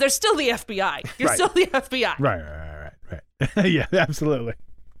because they're still the FBI. You're Right. still the FBI. Right. Yeah, absolutely.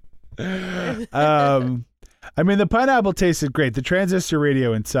 I mean, the pineapple tasted great. The transistor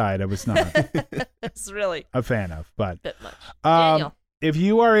radio inside, I was not It's really a fan of. But a bit much. Daniel. if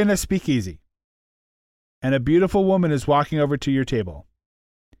you are in a speakeasy and a beautiful woman is walking over to your table,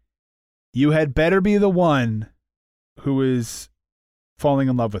 you had better be the one who is falling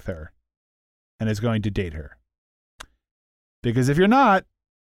in love with her and is going to date her. Because if you're not,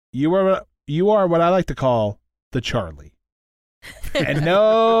 you are what I like to call the Charlie. And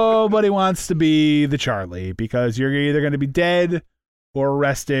nobody wants to be the Charlie because you're either going to be dead or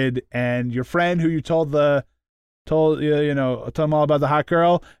arrested, and your friend who you told him all about the hot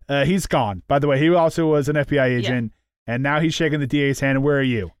girl, he's gone. By the way, he also was an FBI agent, and now he's shaking the DA's hand. And where are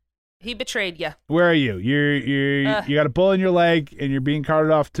you? He betrayed you. Where are you? You got a bullet in your leg, and you're being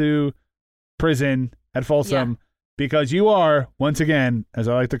carted off to prison at Folsom because you are, once again, as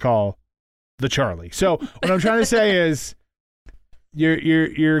I like to call, the Charlie. So what I'm trying to say is,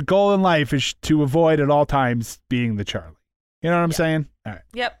 your goal in life is to avoid at all times being the Charlie. You know what I'm saying? All right.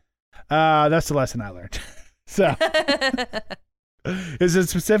 Yep. That's the lesson I learned. So, is it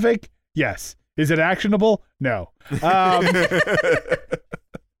specific? Yes. Is it actionable? No. All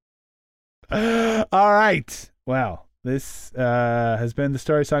right. Well, this has been the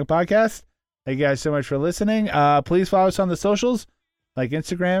Story Song Podcast. Thank you guys so much for listening. Please follow us on the socials like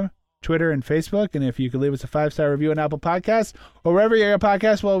Instagram, Twitter, and Facebook. And if you could leave us a 5-star review on Apple Podcasts or wherever you get a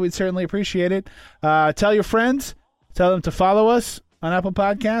podcast, well, we'd certainly appreciate it. Tell your friends. Tell them to follow us on Apple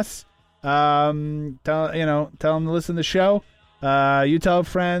Podcasts. Tell them to listen to the show. You tell a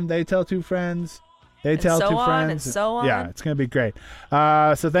friend. They tell two friends. They tell two friends. And so on. Yeah, it's going to be great.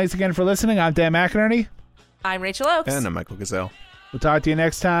 So thanks again for listening. I'm Dan McInerney. I'm Rachel Oakes. And I'm Michael Gazelle. We'll talk to you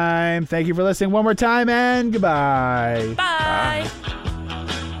next time. Thank you for listening one more time, and goodbye. Bye.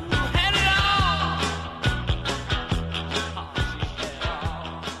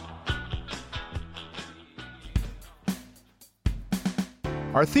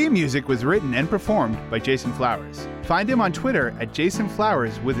 Our theme music was written and performed by Jason Flowers. Find him on Twitter at Jason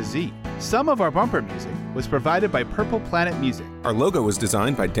Flowers with a Z. Some of our bumper music was provided by Purple Planet Music. Our logo was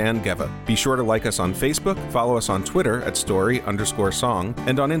designed by Dan Geva. Be sure to like us on Facebook, follow us on Twitter at story_song,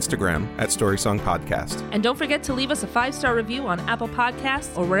 and on Instagram at storysongpodcast. And don't forget to leave us a 5-star review on Apple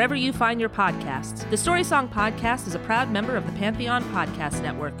Podcasts or wherever you find your podcasts. The Story Song Podcast is a proud member of the Pantheon Podcast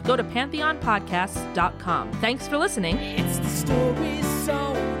Network. Go to pantheonpodcasts.com. Thanks for listening. It's the Story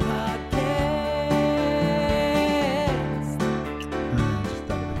Song Podcast. I just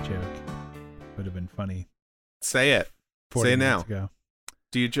thought of a joke. Would have been funny. Say it. 40 Say it minutes now. ago.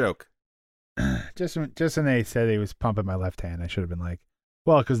 Do you joke? Just when they said he was pumping my left hand, I should have been like,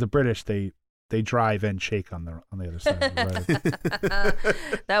 well, because the British they drive and shake on the other side of the road.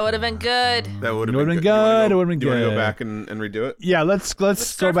 That would have been good. That would have been good. good. It would have been Do you want to good. go back and redo it? Yeah, let's go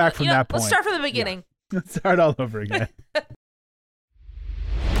back from that point. Let's start from the beginning. Let's start all over again.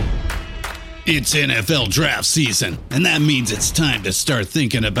 It's NFL draft season, and that means it's time to start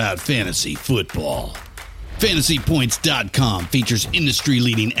thinking about fantasy football. FantasyPoints.com features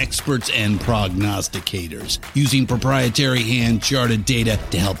industry-leading experts and prognosticators using proprietary hand-charted data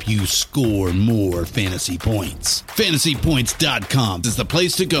to help you score more fantasy points. FantasyPoints.com is the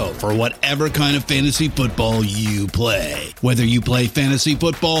place to go for whatever kind of fantasy football you play. Whether you play fantasy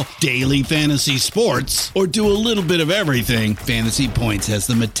football, daily fantasy sports, or do a little bit of everything, Fantasy Points has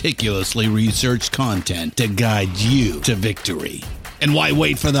the meticulously researched content to guide you to victory. And why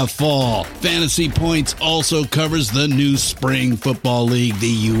wait for the fall? Fantasy Points also covers the new spring football league,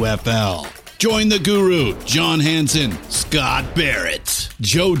 the UFL. Join the guru, John Hansen, Scott Barrett,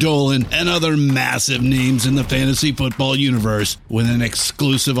 Joe Dolan, and other massive names in the fantasy football universe with an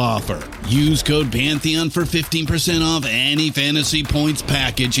exclusive offer. Use code Pantheon for 15% off any Fantasy Points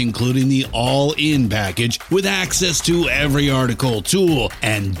package, including the all-in package, with access to every article, tool,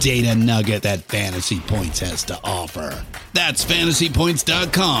 and data nugget that Fantasy Points has to offer. That's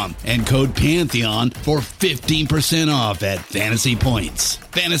FantasyPoints.com and code Pantheon for 15% off at Fantasy Points.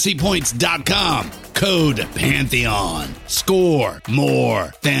 FantasyPoints.com, code Pantheon. Score more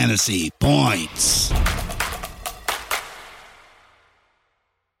fantasy points.